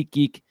partnering with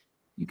SeatGeek.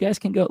 You guys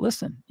can go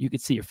listen. You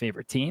could see your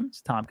favorite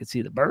teams. Tom could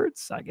see the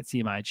Birds. I could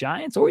see my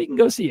Giants, or you can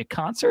go see a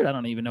concert. I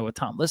don't even know what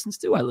Tom listens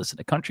to. I listen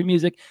to country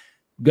music.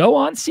 Go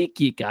on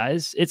SeatGeek,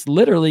 guys. It's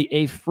literally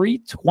a free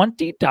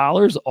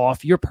 $20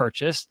 off your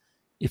purchase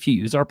if you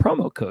use our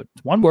promo code.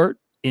 It's one word,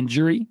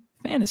 Injury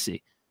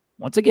Fantasy.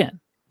 Once again,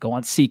 go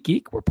on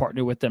SeatGeek. We're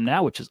partnered with them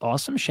now, which is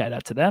awesome. Shout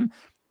out to them.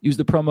 Use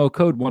the promo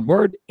code, one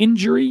word,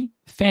 Injury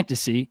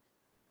Fantasy.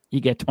 You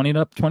get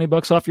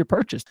 $20 off your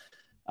purchase.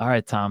 All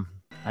right, Tom.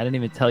 I didn't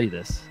even tell you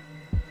this.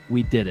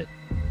 We did it.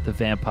 The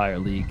Vampire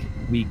League.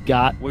 We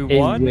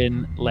won? A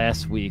win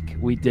last week.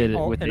 We did it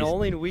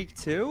only in week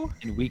 2?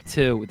 In week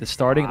 2, with the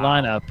starting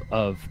lineup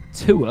of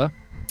Tua.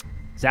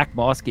 Zach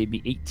Moss gave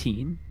me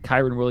 18.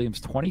 Kyron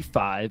Williams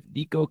 25.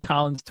 Nico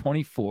Collins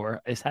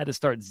 24. I had to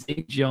start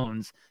Zay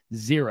Jones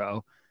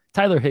 0.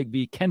 Tyler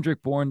Higbee,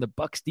 Kendrick Bourne. The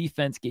Bucs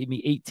defense gave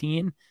me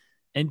 18,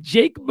 and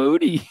Jake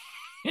Moody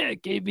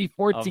gave me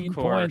 14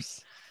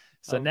 points.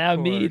 So now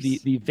me,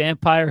 the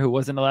vampire who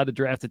wasn't allowed to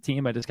draft a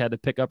team, I just had to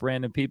pick up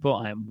random people.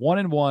 I am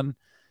 1-1.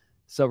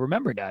 So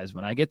remember, guys,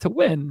 when I get to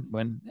win,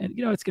 and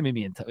it's going to be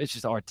me and Tom. It's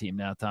just our team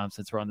now, Tom,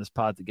 since we're on this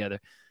pod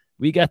together.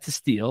 We got to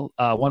steal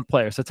one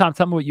player. So, Tom,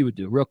 tell me what you would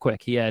do real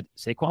quick. He had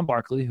Saquon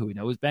Barkley, who we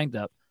know is banged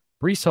up,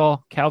 Breece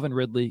Hall, Calvin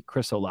Ridley,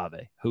 Chris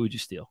Olave. Who would you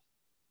steal?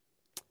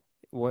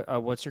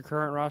 What's your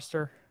current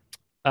roster?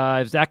 I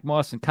have Zach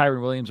Moss and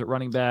Kyron Williams at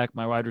running back.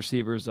 My wide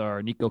receivers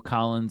are Nico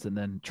Collins and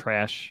then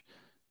trash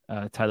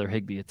Tyler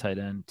Higbee at tight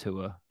end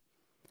to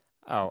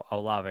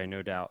Olave,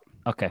 no doubt.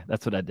 Okay,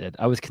 that's what I did.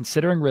 I was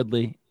considering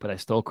Ridley, but I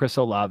stole Chris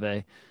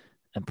Olave.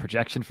 And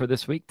projection for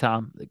this week,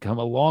 Tom, they come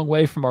a long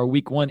way from our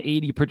week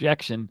 180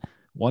 projection.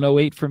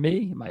 108 for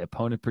me. My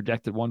opponent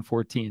projected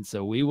 114.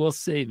 So we will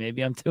see.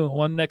 Maybe I'm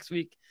 2-1 next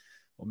week.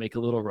 We'll make a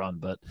little run.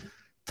 But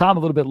Tom, a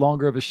little bit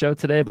longer of a show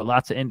today, but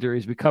lots of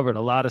injuries. We covered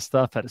a lot of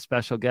stuff, had a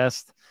special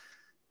guest.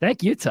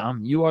 Thank you,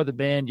 Tom. You are the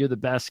man. You're the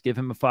best. Give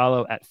him a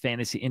follow at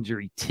Fantasy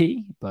Injury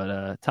T.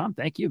 But Tom,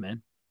 thank you,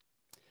 man.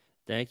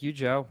 Thank you,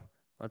 Joe.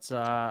 Let's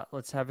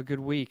have a good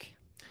week.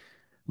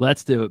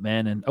 Let's do it,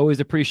 man. And always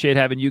appreciate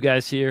having you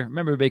guys here.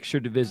 Remember, make sure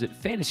to visit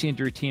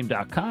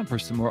fantasyinjuryteam.com for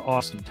some more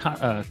awesome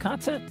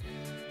content.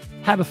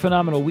 Have a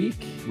phenomenal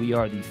week. We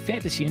are the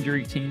Fantasy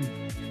Injury Team,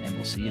 and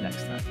we'll see you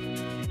next time.